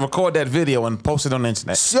should not record that video and post it on the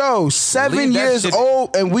internet. Yo, 7 Leave that years shit-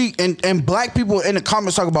 old, and we and black people in the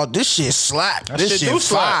comments talk about this shit slap, this shit shit do fire,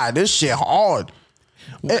 slap. this shit hard.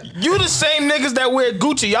 You the same niggas that wear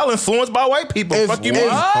Gucci. Y'all influenced by white people. If- Fuck you, if-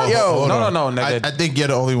 man. Yo, Hold no, on. no, no, nigga. I think you're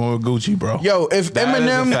the only one with Gucci, bro. Yo, if That is a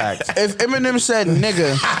Eminem, fact. if Eminem said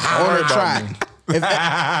nigga on the track,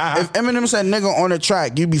 if Eminem said nigga on the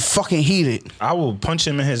track, you'd be fucking heated. I will punch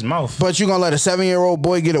him in his mouth. But you gonna let a 7-year-old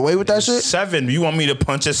boy get away with that shit? 7. You want me to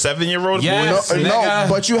punch a 7-year-old Yes. boy? No, Nigga.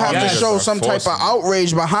 but you have Yes. to show Are some type of forcing.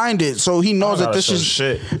 outrage behind it, so he knows I that gotta this show is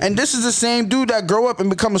shit. And this is the same dude that grow up and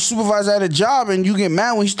become a supervisor at a job, and you get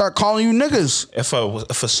mad when he start calling you niggas. If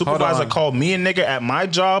a supervisor on. called me a nigga at my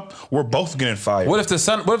job, we're both getting fired. What if the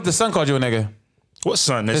son called you a nigga? What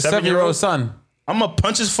son? His 7-year-old son. I'm gonna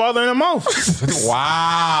punch his father in the mouth.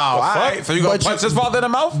 Wow. All right. So you gonna But punch you- his father in the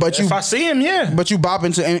mouth? But you, if I see him, yeah. but you bop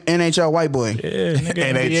into NHL white boy. Yeah, nigga,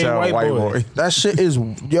 NBA NHL white boy. That shit is,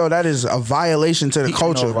 yo, that is a violation to the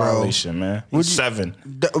culture, no bro. violation, man. He's 7.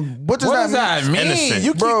 What does that mean? Innocent.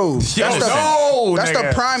 You Bro, keep- that's nigga.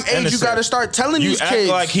 the prime age you Innocent. got to start telling You these act kids.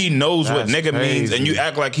 like he knows what That's nigga means, crazy. and you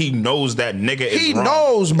act like he knows that nigga is He wrong.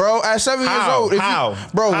 knows, bro. At 7 years How? old. How?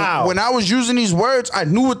 Bro, How? when I was using these words, I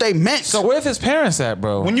knew what they meant. So where's his parents at,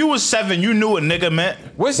 bro? When you was 7, you knew what nigga meant.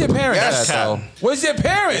 Where's your parents Yes. at, though? Where's your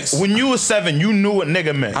parents? When you was 7, you knew what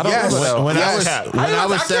nigga meant. I don't Yes. remember that. When I was Cap. when I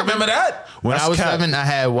was I can't 7, remember that. when That's I was cap. 7, I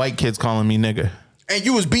had white kids calling me nigga. and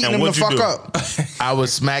you was beating And them the what'd you fuck do? up. I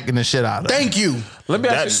was smacking the shit out of them. Thank you. Let me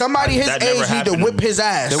ask you. Somebody his That never age need to happened whip me. his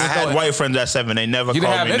ass. I had white friends at 7. They never You didn't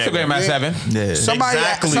called have me Instagram nigga. at 7. Yeah. Somebody,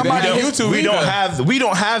 Exactly. somebody They his- didn't have YouTube we don't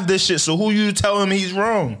either. have this shit. So who you telling him he's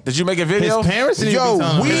wrong? Did you make a His video? parents didn't Yo, even be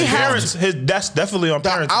telling him we that. have- Parents, that's definitely on the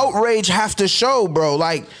parents. outrage have to show, bro.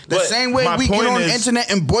 Like the But same way my we get point on the is- internet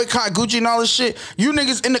and boycott Gucci and all this shit. You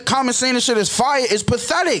niggas in the comments saying this shit is fire is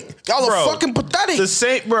pathetic. Y'all Bro, are fucking pathetic. The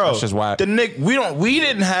same, bro. That's just why- The we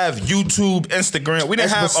didn't have YouTube, Instagram. We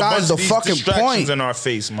didn't That's have a bunch besides the of these fucking distractions point. in our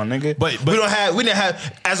face, my nigga. But- we didn't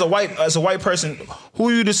have as a white person. Who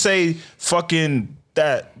are you to say fucking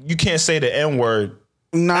that you can't say the N-word?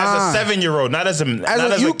 Nah. As a 7-year-old, not as a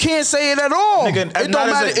you can't say it at all. Nigga, it not don't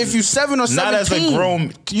as matter a- if you 7 or 17. not as a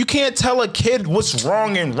grown. You can't tell a kid what's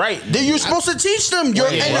wrong and right. Then you're supposed to teach them. You're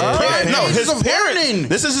in the prime No, ages his of parents. learning.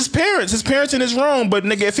 This is his parents. His parenting is wrong. But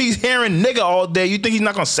nigga, if he's hearing nigga all day, you think he's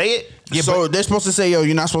not gonna say it? So they're supposed to say, yo,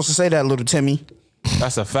 you're not supposed to say that, little Timmy.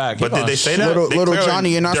 That's a fact. But did they say that? Little, They little clearly- Johnny,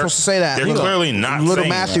 you're not they're- supposed to say that. They're clearly not. Little saying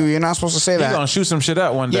Matthew, that. you're not supposed to say He's that. gonna shoot some shit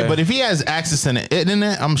up one day. Yeah, but if he has access to the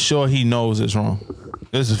internet, I'm sure he knows it's wrong.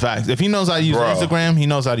 This is facts. If he knows how to use Bro. Instagram, he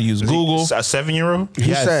knows how to use Google. A 7-year-old. He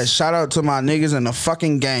Yes. said, shout out to my niggas in the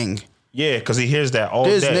fucking gang. Yeah, because he hears that all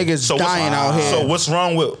There's day. niggas what's- dying out here. So what's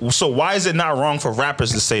wrong with? So why is it not wrong for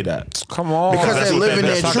rappers to say that? come on. Because that's they're what living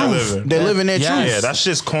they- their that's how they truth. living. They're living their Yes. truth. Yeah, that's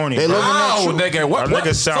just corny. They bro. live in that Wow, truth. nigga. What Y'all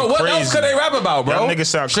niggas sound so what crazy. else could they rap about, bro? Y'all niggas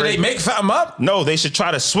sound Should crazy. they make something up? No, they should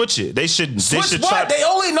try to switch it. They should. Switch should what? try. They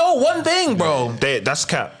only know one thing, bro. That's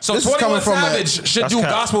cap. So This is 21 coming from a- Savage should That's do cap.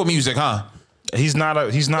 gospel music, huh? He's not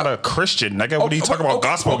a Christian. Nigga, what are you talking about? okay,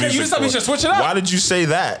 Gospel okay, you music. just told me for? he should switch it up. Why did you say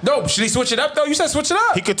that? No, should he switch it up though? You said switch it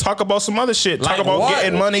up. He could talk about some other shit. Like talk about what?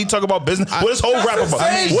 getting money. Talk about business. What is Hov That's rap the about?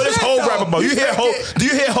 same What is shit, Hov though. rap about? You Do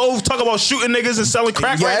you hear Hov talk about shooting niggas and selling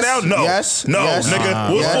crack right Yes, now? No. yes, No, yes.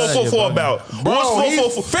 nigga. What's Yes. 444 about? What's he's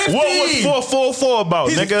 444? What was 50. 444 about,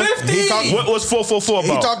 He's nigga? 50. He talk- What was 444 He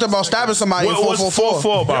about? talked about stabbing somebody in What was 444.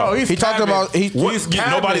 444 about? He talked about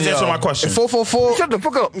Nobody's answering my question. 444. Shut the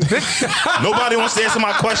fuck up, bitch. Nobody wants to answer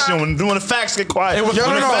my question when the facts get quiet. When Yo, the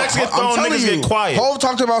no, no. facts get I'm thrown, telling niggas you. get quiet. Hov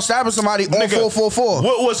talked about stabbing somebody on Nigga, 444.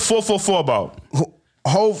 What was 444 about?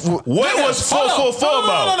 Hov. What was 444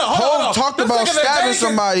 about? Hov talked about stabbing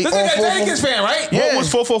somebody This on nigga a 444. Jenkins fan, right? Yeah. What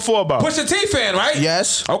was 444 about? Pusha T fan, right?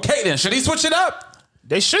 Yes. Okay, then should he switch it up?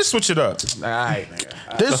 They should switch it up. All right,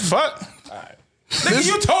 nigga. The This fuck? Nigga,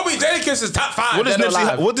 you told me Jadakiss is top 5. What is dead or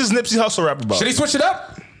alive. What does Nipsey Hussle rap about? Should he switch it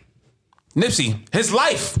up? Nipsey, his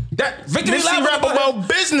life. That Victory Nipsey Lap rap about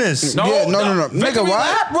business. No, yeah, no. Victory Nigga, what?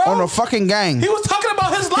 Lap, bro. On the fucking gang. He was talking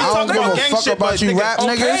about his life. I don't talking give about a gang fuck shit, about but you nigga, rap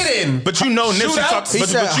okay niggas. then. But you know Nipsey Shootouts. talks. He but,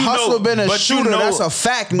 said but you Hustler know, been a but you shooter. know- That's a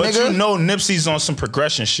fact, But nigga. you know Nipsey's on some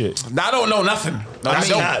progression shit. I don't know nothing. That's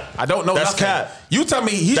cap. I don't know That's nothing. cap. You tell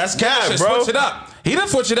me he That's nigga cap, should bro. switch it up. He didn't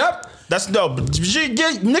switch it up. That's no. But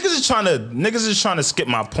niggas is trying to skip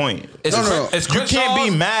my point. It's No. It's You can't be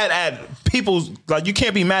mad at people's like. You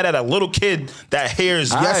can't be mad at a little kid that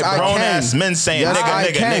hears Yes, I grown can. ass men saying Yes, I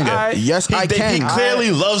nigga, can. nigga. Yes, I can. He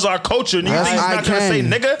clearly loves our culture. And you Yes, think he's I not gonna say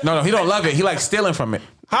can. nigga? No, he don't love it. He likes stealing from it.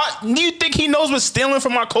 How do you think he knows what stealing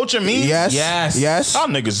from our culture means? Yes. Yes. Yes. Y'all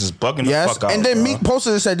niggas is bugging the Yes. fuck out. And then bro. Meek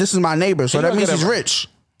posted and said, "This is my neighbor," so He that gonna means get he's a- rich.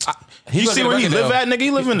 You gonna see get a where he record live deal. at, nigga?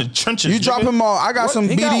 He live in the trenches. You drop nigga. him off. I got What? some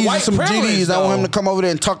He got BDs white and some privilege, GDs. I want him though. to come over there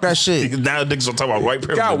and talk that shit. Now niggas gonna talk about white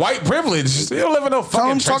privilege. Got white privilege. He don't live in no fucking Tell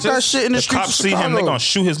him talk that trenches. shit in the The streets cops of see him, they Chicago. gonna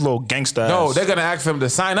shoot his little gangsta ass. No, they're gonna ask him to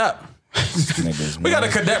sign up. We got a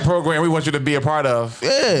cadet program we want you to be a part of.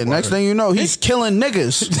 Yeah, next thing you know, he's killing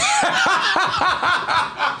niggas.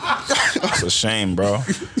 It's a shame, bro.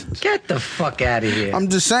 Get the fuck out of here. I'm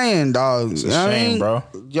just saying, dog. It's a shame, bro.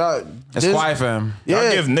 Y'all, It's quiet for him. Y'all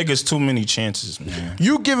Yeah, give niggas too many chances, man.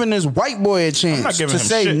 you giving this white boy a I'm not chance giving to him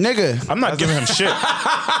say shit. nigga. I'm not giving him shit.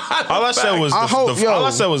 All I said was I hope, yo. all I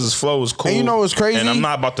said was his flow was cool. And you know what's crazy? And I'm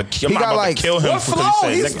not about to. I'm He not got about like- to kill him. What because flow?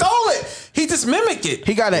 He He said, nigga. stole it. He just mimicked it.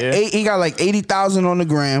 He got he got like 80,000 on the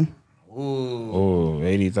gram. Oh,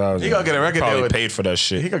 80,000. He gonna get a record Probably deal with- paid for that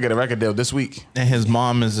shit. He gonna get a record deal this week. And his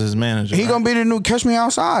mom is his manager. He right? gonna be the new Catch Me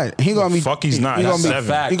Outside. He gonna be Fuck, he's not. He That's gonna be,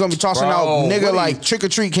 seven. he gonna be tossing Bro, out what nigga do like you- trick or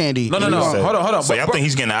treat candy. No. He gonna- Hold on. So y'all think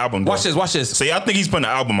he's getting an album? Watch though? this. Watch this. So y'all think he's putting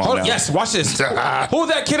an album out Hold now? on. Yes, watch this. Who's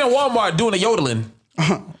that kid in Walmart doing the yodeling?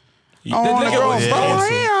 This nigga was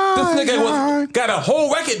yeah. This nigga got a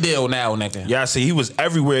whole record deal now, nigga. Yeah, see, he was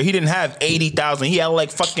everywhere. He didn't have 80,000. He had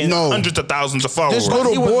like fucking hundreds of thousands of followers. This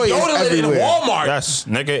little boy is everywhere. In Walmart. Yes,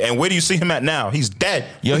 nigga. And where do you see him at now? He's dead.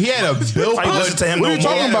 Yo, he had a Billboard. I listen to him What no are you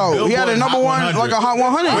talking more. about? He had a number Hot one, 100. like a Hot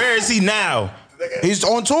 100. Where is he now? He's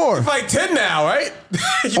on tour. Like 10 now, right?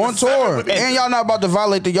 On tour. And y'all not about to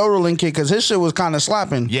violate the yodeling kid because his shit was kind of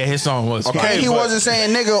slapping. Yeah, his song was. And he but- wasn't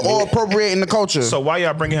saying nigga or appropriating the culture. So why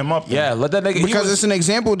y'all bringing him up? then? Yeah, let that nigga. Because it's an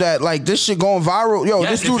example that like this shit going viral. Yo, Yes,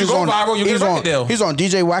 this if dude you is go on. viral, you get he's a record on. deal. He's on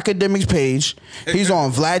DJ Wackademic's page. He's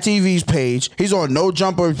on Vlad TV's page. He's on No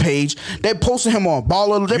Jumper page. They posting him on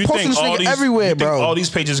Baller. They You posting think this all nigga these- everywhere, you think bro. all these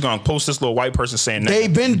pages gonna post this little white person saying They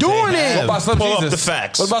nigga? been doing They it. have. What about Slim Pull Jesus? up the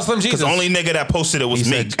facts. What about Slim Because Jesus? the only nigga that posted it was He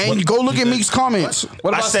Meek. said- And go look at Meek's comments.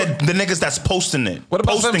 What I about said the niggas that's posting it. What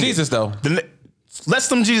about posting Slim it. Jesus, though? Let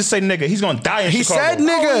Slim Jesus say nigga. He's gonna die in He Chicago. said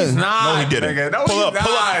nigga. No, he didn't. Nigga. No, pull he's up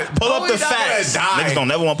not. the facts. Niggas don't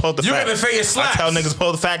never want to pull up the You facts. gotta say it slaps. I tell niggas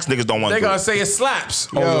pull the facts. Niggas don't want They to. gonna say it slaps.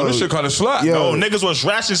 Yo, Oh, this shit kind of slap. yo. No, niggas was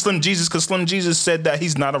rashing Slim Jesus because Slim Jesus said that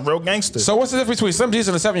he's not a real gangster. So what's the difference between Slim Jesus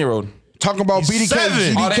and a 7-year-old? Talking about He's BDK,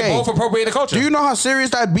 7. Are they both GDK. appropriating the culture? Do you know how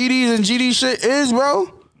serious that BDs and GD shit is, bro?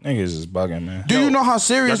 Niggas is bugging, man. Do you know how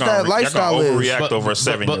serious that lifestyle y'all is? overreact over a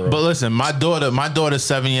 7-year-old. But listen, my daughter's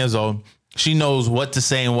 7 years old. She knows what to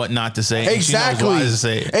say and what not to say. and She knows Exactly. why to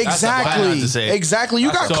say it. Why not Exactly. to say it. Exactly.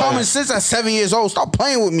 You got So- common sense at 7 years old. Stop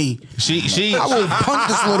playing with me. She I will punt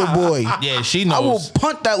this little boy. yeah, she I will knows.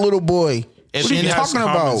 punt that little boy. If- What are and you it has talking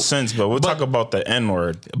common about? sense, but we'll talk about the N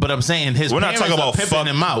word. But I'm saying his We're not parents talking about are pimping fuck,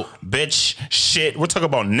 him out. bitch, shit. We're talking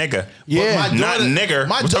about nigga. Yeah. But Not nigger.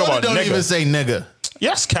 My We're talking daughter about don't nigga. even say nigga.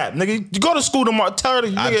 Yes, Cap, nigga. You go to school tomorrow. Tell her,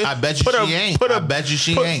 nigga. I bet you she ain't. I bet you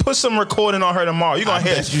she ain't. Put some recording on her tomorrow. You gonna I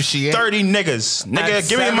hit bet you she ain't. 30 niggas. Nigga, At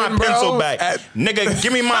give me my 7, bro? pencil back. At- Nigga,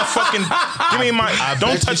 give me my fucking. Give me my. Don't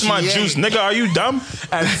bet you touch she my ain't. juice, nigga. Are you dumb?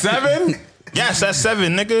 At 7? Yes, that's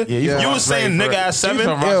 7, nigga. you You from was saying Roxbury nigga at for- 7. you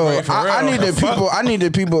from Yo, Roxbury for I real. need the people. I need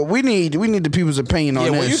the people. We need the people's opinion on Yeah,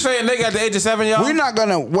 when you this. saying nigga at the age of 7, y'all? We're not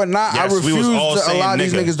gonna. We're not. Yes, I we was refuse all to saying allow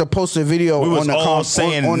these nigga. niggas to post a video We was on the all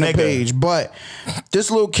saying on the nigga. page. But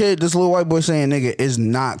this little kid, this little white boy saying nigga is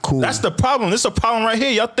not cool. That's the problem. This is a problem right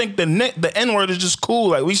here. Y'all think the N word is just cool.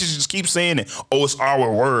 Like we should just keep saying it. Oh, it's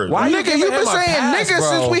our word. Why you nigga. giving You've him been a saying pass, nigga bro?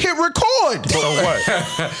 since we hit record. So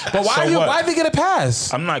what? But why So you? what? Why did he get a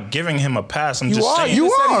pass? I'm not giving him a pass. I'm You just are. saying. You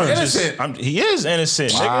just said are. he's I'm just- innocent. he is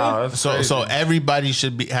innocent, nigga. So everybody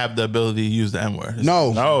should have the ability to use the N word.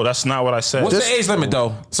 No, No, that's not what I said. What's This- the age limit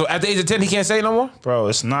though? So at the age of 10, he can't say no more. Bro,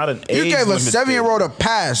 it's not an age you gave a limit 7-year-old a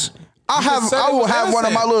pass. just said I it will was have one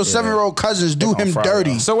of my innocent. little 7-year-old cousins do gonna him fry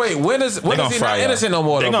dirty. y'all. So wait, when is They gonna he fry not y'all. innocent no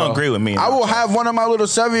more? They though, gonna bro? agree with me. I will have one of my little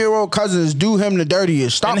 7-year-old cousins do him the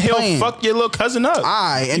dirtiest. Stop and he'll playing. fuck your little cousin up.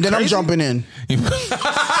 Aye, and then I'm crazy? jumping in.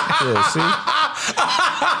 Yeah, see?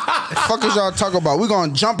 Fuck is y'all talking about? We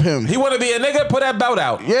gonna jump him. He want to be a nigga. Put that belt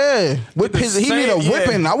out. Yeah, whip his. He need a same-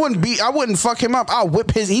 whipping. I wouldn't fuck him up. I'll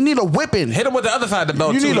whip his. He need a whipping. Hit him with the other side of the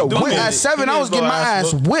belt You too. need a Do whip. it. At 7, I was getting my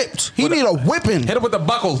ass whipped. He need a whipping. Hit him with the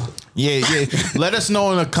buckle. Yeah. Let us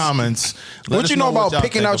know in the comments. Let What us you know about y'all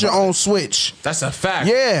picking think out your about own switch? That's a fact.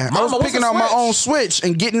 Yeah, I Mama, was what's picking the out my switch? own switch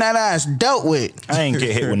and getting that ass dealt with. I ain't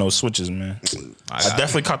get hit with no switches, man. I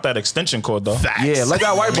definitely caught that extension cord though. Yeah, let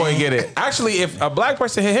that white boy get it. Actually, if a black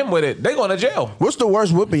person hit him with it, they going to jail. What's the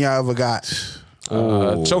worst whipping y'all ever got?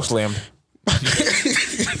 Choke slam.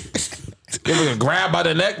 Get was grabbed by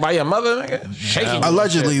the neck by your mother, nigga. Shaking.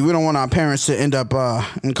 Allegedly, we don't want our parents to end up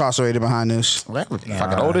incarcerated behind this. Fucking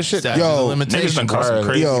old as shit. Statute Yo, of limitations. Niggas been causing Word.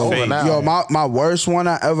 crazy Yo, fate. now. yo, my worst one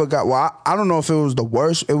I ever got. Well, I don't know if it was the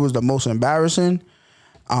worst. It was the most embarrassing.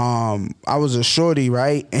 I was a shorty,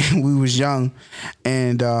 right, and we was young,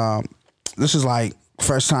 and this is like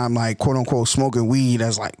first time, like quote unquote, smoking weed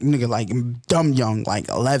as like nigga, like dumb young, like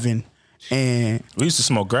 11, and We used to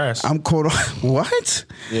smoke grass. I'm quote what?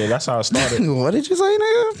 Yeah, that's how it started. What did you say,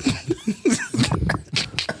 nigga?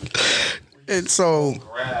 And so,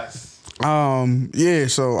 yeah,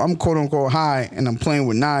 so I'm quote unquote high and I'm playing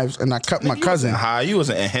with knives and I cut my cousin. High, you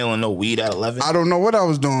wasn't inhaling no weed at 11. I don't know what I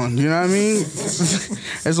was doing. You know what I mean?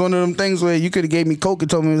 It's one of them things where you could have gave me Coke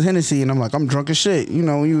and told me it was Hennessy, and I'm like, I'm drunk as shit. You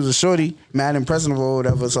know, when you was a shorty, mad impressionable or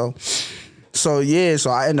whatever. So yeah, so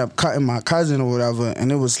I ended up cutting my cousin or whatever,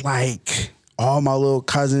 and it was like all my little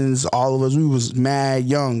cousins, all of us, we was mad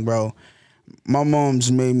young, bro. My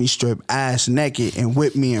mom's made me strip ass naked and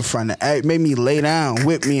whip me in front of, made me lay down,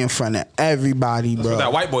 whip me in front of everybody, bro. What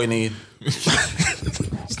that white boy need?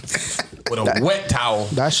 With a wet towel.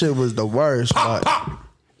 That shit was the worst, but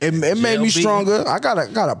it made me beating. stronger. I got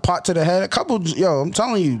a pot to the head. A couple, yo, I'm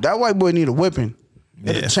telling you, that white boy need a whipping.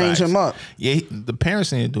 It'll change facts. him up. Yeah, the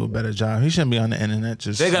parents need to do a better job. He shouldn't be on the internet.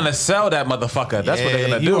 Just They're gonna sell that motherfucker. That's what they're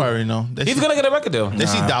gonna do. You already know. He's gonna get a record deal. They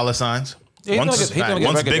see dollar signs. Yeah, he's gonna get a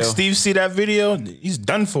Once record Big deal. Steve see that video, he's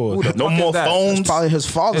done for. the No fuck more is that? phones. Probably his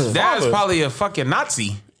father. His dad's father. probably a fucking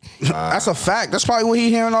Nazi. That's a fact. That's probably where he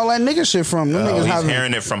hearing all that nigga shit from. Them niggas He's having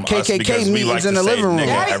hearing it from us KKK because we meetings like to in the say living room.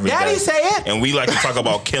 nigga every Daddy day. say it. And we like to talk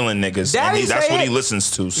about killing niggas. Daddy And that's say what he it.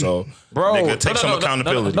 listens to. So, Bro, nigga, take some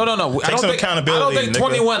accountability. No. Take some accountability. I don't think nigga.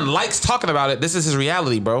 21 likes talking about it. This is his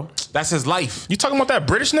reality, bro. That's his life. You talking about that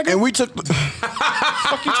British nigga? And we took What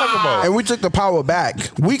you talking about? and we took the power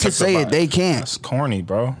back. We could say it, they can't. That's corny,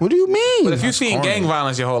 bro. What do you mean? But if you've seen corny. gang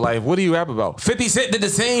violence your whole life, what do you rap about? 50 Cent did the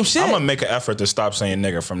same shit. I'm gonna make an effort to stop saying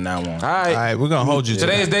nigga from now on. All All right. right, we're gonna hold you. To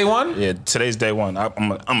Today is day one? Yeah, today's day one.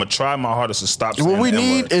 I'm gonna try my hardest to stop saying What we the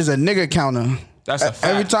need N-word. is a nigga counter. That's a fact.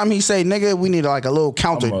 Every time he say nigga, we need like a little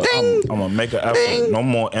counter. I'm Ding. gonna make an effort. Ding. No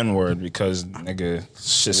more N-word because nigga,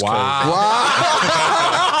 shit's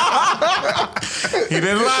He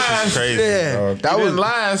didn't last. crazy. Yeah, Bro. that He was didn't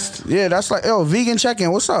last. yeah. That's like vegan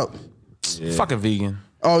check-in. What's up? Fucking vegan.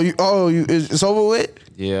 It's over with.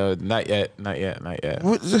 Yeah, not yet.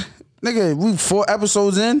 What, nigga, we 4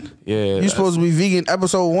 episodes in. Yeah, you supposed to be vegan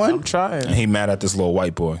episode 1. I'm trying. And he mad at this little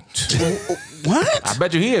white boy. What? I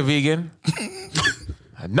bet you he a vegan.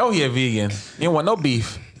 I know he a vegan. He don't want no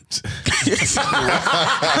beef.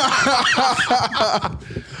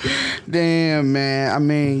 Damn, man. I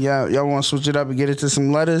mean, y'all want to switch it up and get into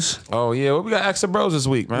some letters? Oh yeah, what we got Ask the Bros this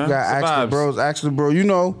week, man. We got What's the Ask the vibes? Bros. Ask the Bro. You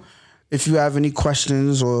know, if you have any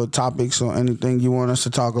questions or topics or anything you want us to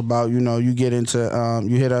talk about, you know, you get into,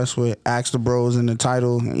 you hit us with Ask the Bros in the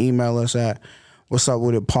title and email us at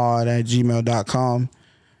whatsupwithitpod@gmail.com.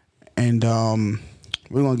 And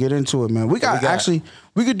we're gonna get into it, man. We got actually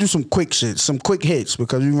we could do some quick shit, some quick hits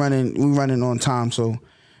because we running on time. So,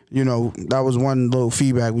 you know, that was one little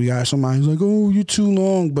feedback we got. Somebody's like, "Oh, you're too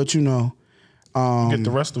long," but you know, Get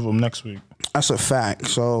the rest of them next week. that's a fact.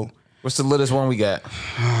 So, What's the latest one we got?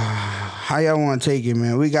 how y'all want to take it,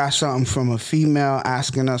 man? We got something from a female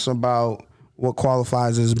asking us about what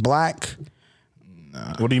qualifies as black.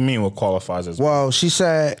 What do you mean? What qualifies as? Well, she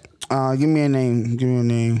said, "Give me a name. Give me a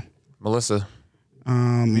name." Melissa.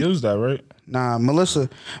 We use that, right? Nah, Melissa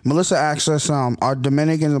asked us, "Are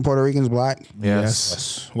Dominicans and Puerto Ricans black?"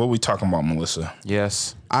 Yes. What we talking about, Melissa?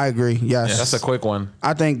 Yes. I agree. Yes, That's a quick one.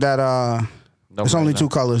 I think that it's only 2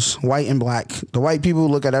 colors, white and black. The white people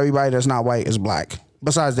look at everybody that's not white as black.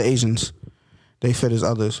 Besides the Asians, they fit as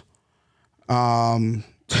others.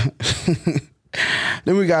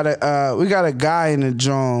 Then we got a guy in the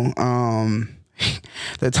joint.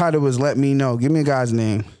 The title was "Let Me Know." Give me a guy's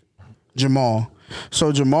name, Jamal.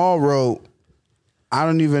 So Jamal wrote, "I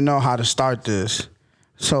don't even know how to start this.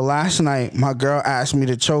 So last night my girl asked me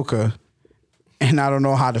to choke her, and I don't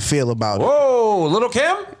know how to feel about it." Whoa, Little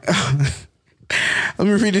Kim? Let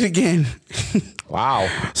me read it again. Wow.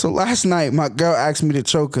 So last night my girl asked me to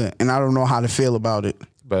choke her, and I don't know how to feel about it.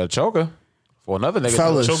 Better choke her. For another nigga.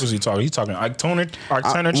 Fellas. What chokers he talking? He talking Ike Turner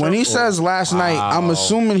When he choke, or- says last night, I'm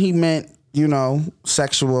assuming he meant, you know,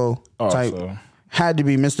 sexual type. so- Had to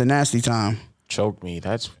be Mr. Nasty time. Choke me.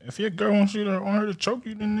 That's if your girl wants you to want her to choke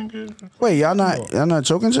you, then nigga. Wait, y'all not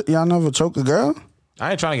choking? Y'all never choked a girl?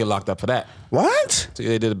 I ain't trying to get locked up for that. What? See,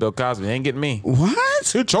 they did a Bill Cosby. They ain't getting me. What?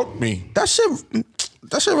 He choked me. That shit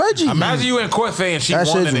Reggie. Imagine you in court saying she that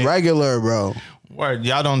wanted shit's it. regular, bro. Word,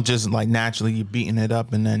 y'all don't just like naturally you beating it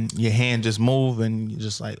up and then your hand just move and you're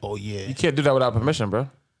just like, oh yeah. You can't do that without permission, bro.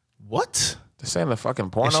 What? This ain't a fucking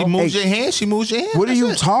porno. If she moves your hand, she moves your hand. What are That's you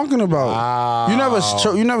it. talking about? You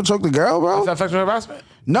never choked a girl, Is bro? that sexual harassment?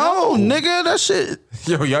 No, nigga, that shit.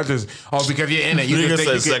 Yo, y'all just because you're in it, you Nigga can said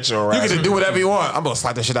think sexual you can harassment. do whatever you want. I'm gonna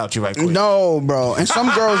slap that shit out you right quick. No, bro. And some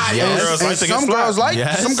girls, Girls like to get some girls slapped.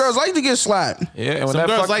 Yes. some girls like to get slapped. Yeah, and when Some that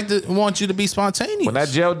girls fuck- like to want you to be spontaneous. when that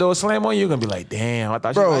jail door slam on you, you're gonna be like, damn, I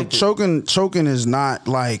thought you Bro, liked it. choking is not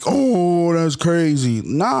like, oh, that's crazy.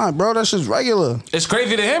 Nah, bro, that's just regular. It's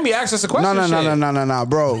crazy to him. He asked us a question. No,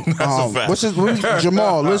 bro. fact.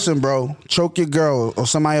 Jamal, listen, bro. Choke your girl or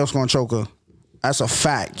somebody else gonna choke her. That's a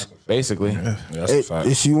fact. Basically, That's a fact.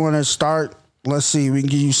 If you want to start, let's see, we can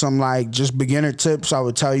give you some like just beginner tips. I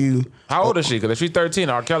would tell you, how old is she? Because if she's 13,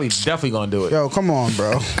 R. Kelly definitely gonna do it. yo, come on,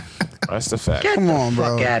 bro. That's the fact. Get Come the on,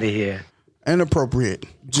 bro. fuck out of here. Inappropriate.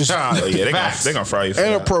 Just Oh, yeah, they gonna fry you. For that.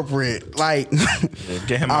 inappropriate. Like,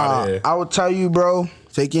 Get him out of here. I would tell you, bro,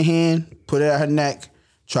 take your hand, put it at her neck,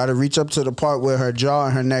 try to reach up to the part where her jaw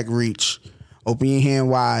and her neck reach. Open your hand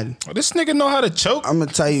wide. Oh, this nigga know how to choke. I'm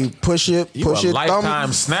gonna tell you, push your You a thumb.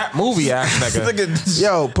 lifetime snap movie ass nigga.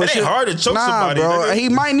 Yo, push It ain't it. hard to choke nah, somebody, bro. nigga. He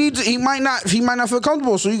might need to. He might not feel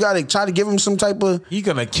comfortable. So you gotta try to give him some type of. He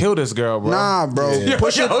gonna kill this girl, bro. Nah, bro.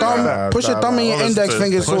 Push your thumb. Push your thumb and your index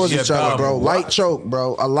fingers Push towards your each other, thumb. bro. Light choke,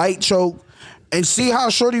 bro. A light choke. And see how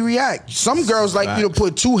shorty react. Some girls like you to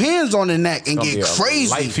put 2 hands on the neck and Gonna be get a crazy.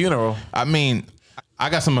 light funeral. I mean, I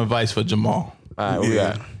got some advice for Jamal. All right, what we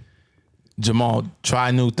got? Jamal,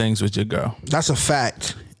 try new things with your girl. That's a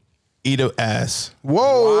fact. Eat her ass.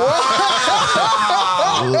 Whoa.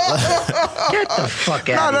 Get the fuck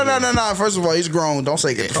out of here. No. First of all, he's grown. Don't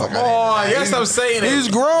say get the fuck out. Oh, yes, I'm saying it. He's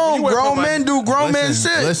grown. You went Grown from men do grown men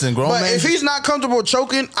Listen, shit. listen, grown but men- if he's not comfortable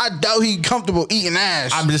choking, I doubt he comfortable eating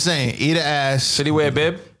ass. I'm just saying, eat her ass. Should he wear a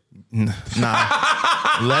bib? Nah.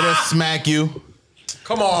 Let her smack you.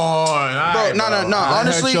 Come on, Bro, no.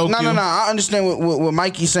 Honestly, choke no. you. I understand what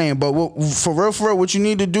Mikey's saying, but for real, what you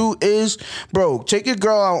need to do is, bro, take your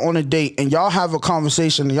girl out on a date and y'all have a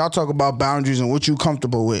conversation and y'all talk about boundaries and what you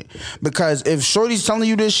comfortable with. Because if shorty's telling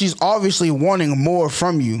you this, she's obviously wanting more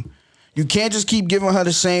from you. You can't just keep giving her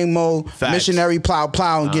the same old Facts. missionary plow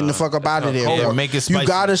and getting the fuck up out of there, Yeah, bro. make it You spicy.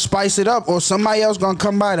 gotta spice it up, or somebody else gonna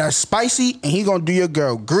come by that's spicy and he gonna do your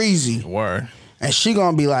girl greasy. Word. And she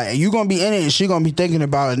gonna be like, and you gonna be in it, and she gonna be thinking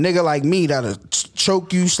about a nigga like me that'll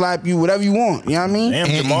choke you, slap you, whatever you want. You know what I mean? Damn,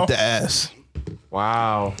 And Jamal. eat the ass.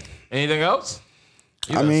 Wow. Anything else?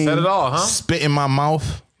 You I done mean- said it all, huh? Spit in my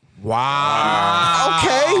mouth. Wow.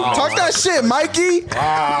 Okay, talk that shit, Mikey.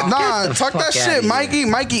 Nah, talk that fuck shit, outta Mikey.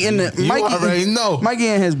 Mikey in the You already know. Mikey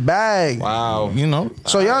in his bag. Wow. You know.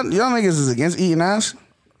 So y'all niggas is against eating ass?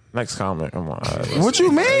 Next comment. Come on. All right, What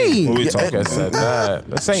you mean? What we Like talking I about? said that.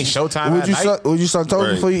 This ain't showtime Would at you night. suck? Would you suck toes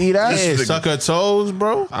Right. before you eat ass? Yeah, suck her toes,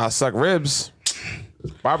 bro. I suck ribs.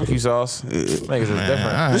 Barbecue sauce. Niggas is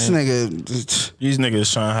different. This nigga, These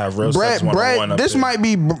niggas trying to have real bread. sex one-on-one up This there. might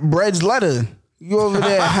be bread's letter. You over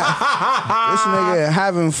there? This nigga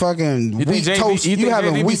having fucking You wheat think toast. JV, You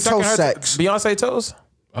having JV be wheat sucking toast her sex? Beyonce toes?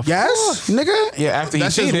 Yes, nigga. Yeah, after he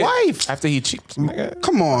That's his cheated. wife. After he cheats, nigga.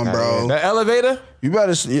 Come on, bro. The elevator? You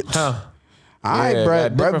better. Huh. All right, Yeah, Brett.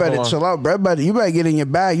 that Brett different better from- chill out. Brett better. You better get in your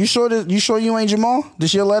bag. You sure? You sure you ain't Jamal?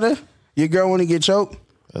 This your letter? Your girl want to get choked?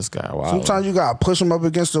 This guy, wow. Sometimes you gotta push him up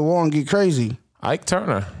against the wall and get crazy. Ike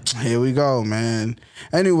Turner. Here we go, man.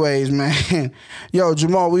 Anyways, man. Yo,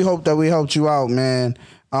 Jamal, we hope that we helped you out, man.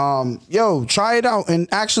 Yo, try it out and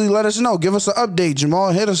actually let us know. Give us an update,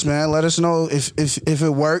 Jamal. Hit us, man. Let us know if it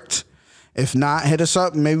worked. If not, hit us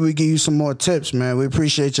up. Maybe we give you some more tips, man. We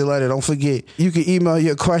appreciate your letter. Don't forget, you can email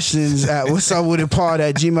your questions at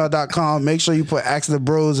whatsupwithitpod@gmail.com. Make sure you put Ask the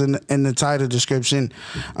Bros in the title description.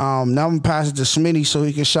 Now I'm going to pass it to Smitty so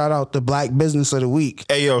he can shout out the Black Business of the Week.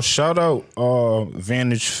 Hey yo, shout out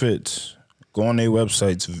Vantage Fits. Go on their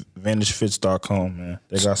websites, vantagefits.com, man.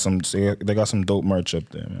 They got some dope merch up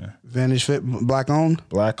there, man. Vantage Fit, Black owned.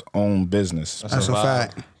 Black owned business. That's a vibe.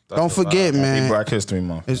 fact. That's Don't a forget, Happy man. Black History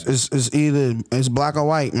Month. It's either black or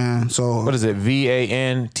white, man. So What is it?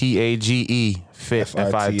 VANTAGE fit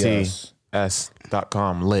FITS.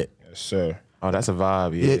 FITS.com lit. Yes, sir. Oh, that's a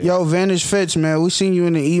vibe. Yeah. Yo, Vantage Fits, man. We seen you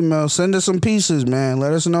in the email. Send us some pieces, man.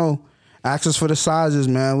 Let us know. Ask us for the sizes,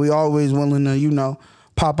 man. We always willing to,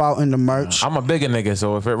 pop out in the merch. I'm a bigger nigga,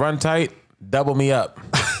 so if it run tight, double me up.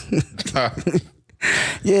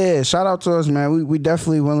 Yeah, shout out to us, man. We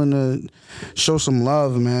definitely willing to show some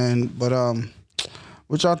love, man. But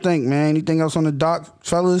what y'all think, man? Anything else on the dock,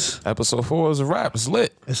 fellas? Episode 4 is a wrap. It's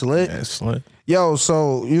lit. It's lit. That's lit. Yo,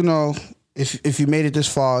 so if you made it this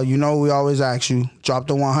far, we always ask you, drop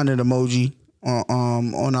the 100 emoji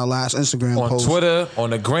on our last Instagram On post. Twitter,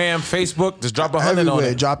 on the gram, Facebook, just drop 100 Everywhere,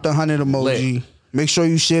 on it. drop the 100 emoji. Lit. Make sure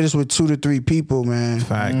you share this with 2 to 3 people, man.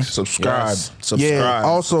 Facts. Subscribe. Yes. Subscribe. Yeah.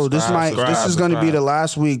 Also, this is going to be subscribe. the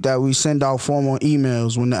last week that we send out formal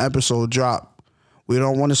emails when the episode drop. We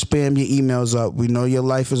don't want to spam your emails up. We know your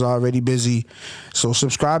life is already busy, so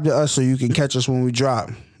subscribe to us so you can catch us when we drop.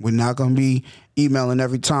 We're not going to be emailing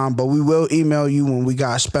every time, but we will email you when we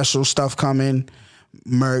got special stuff coming,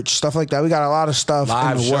 merch, stuff like that. We got a lot of stuff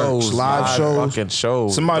Live in the shows. works. Live shows. Fucking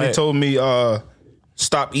shows. Somebody Lit. told me,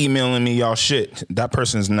 stop emailing me y'all shit. That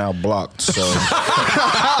person's now blocked, so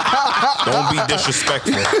don't be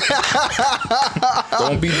disrespectful.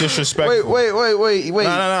 Don't be disrespectful. Wait.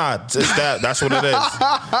 Nah. It's that's what it is.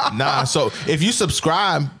 Nah, so if you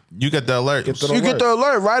subscribe, you get the alert. You get the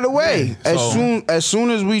alert right away. Yeah, As soon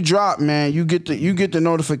as we drop, man, you get the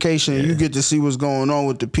notification. And you get to see what's going on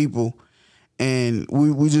with the people, and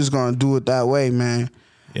we just gonna do it that way, man.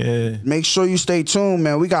 Yeah. Make sure you stay tuned,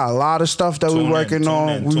 man. We got a lot of stuff that we're working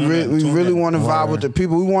on. We really want to vibe with the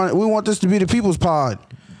people. We want this to be the people's pod.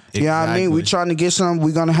 You know what I mean? We trying to get some.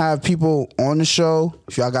 We're gonna have people on the show.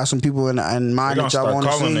 If y'all got some people in mind that y'all want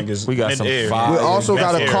to see, niggas We got some mid-air. fire. we also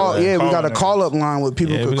got a call. Like, Yeah, we got a niggas. call up line where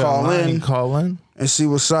people could call in and see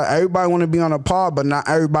what's up. Everybody want to be on a pod, but not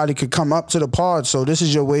everybody could come up to the pod. So this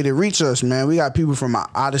is your way to reach us, man. We got people from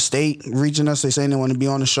out of state reaching us. They saying they want to be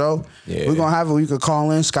on the show. Yeah. We're gonna have it. You could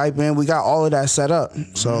call in, Skype in. We got all of that set up.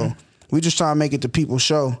 So we just trying to make it the people's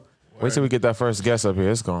show. Wait till we get that first guest up here.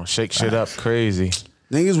 It's gonna shake shit up crazy.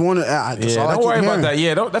 Niggas want to. Yeah, don't worry about that.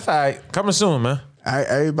 Yeah, that's all right. Coming soon, man.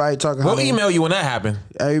 Everybody talking. We'll email you when that happens.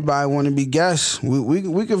 Everybody want to be guests. We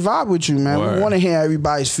can vibe with you, man. Word. We want to hear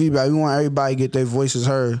everybody's feedback. We want everybody to get their voices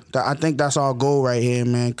heard. I think that's our goal right here,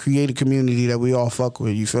 man. Create a community that we all fuck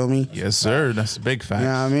with. You feel me? Yes, sir. That's a big fact. You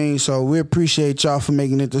know what I mean? So we appreciate y'all for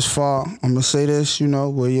making it this far. I'm going to say this,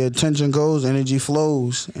 where your attention goes, energy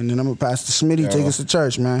flows. And then I'm going to pass to Smitty, take us to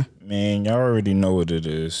church, man. Man, y'all already know what it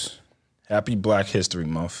is. Happy Black History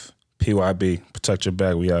Month. PYB. Protect your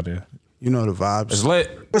bag. We out there. You know the vibes. It's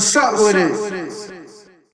lit. What's up with it?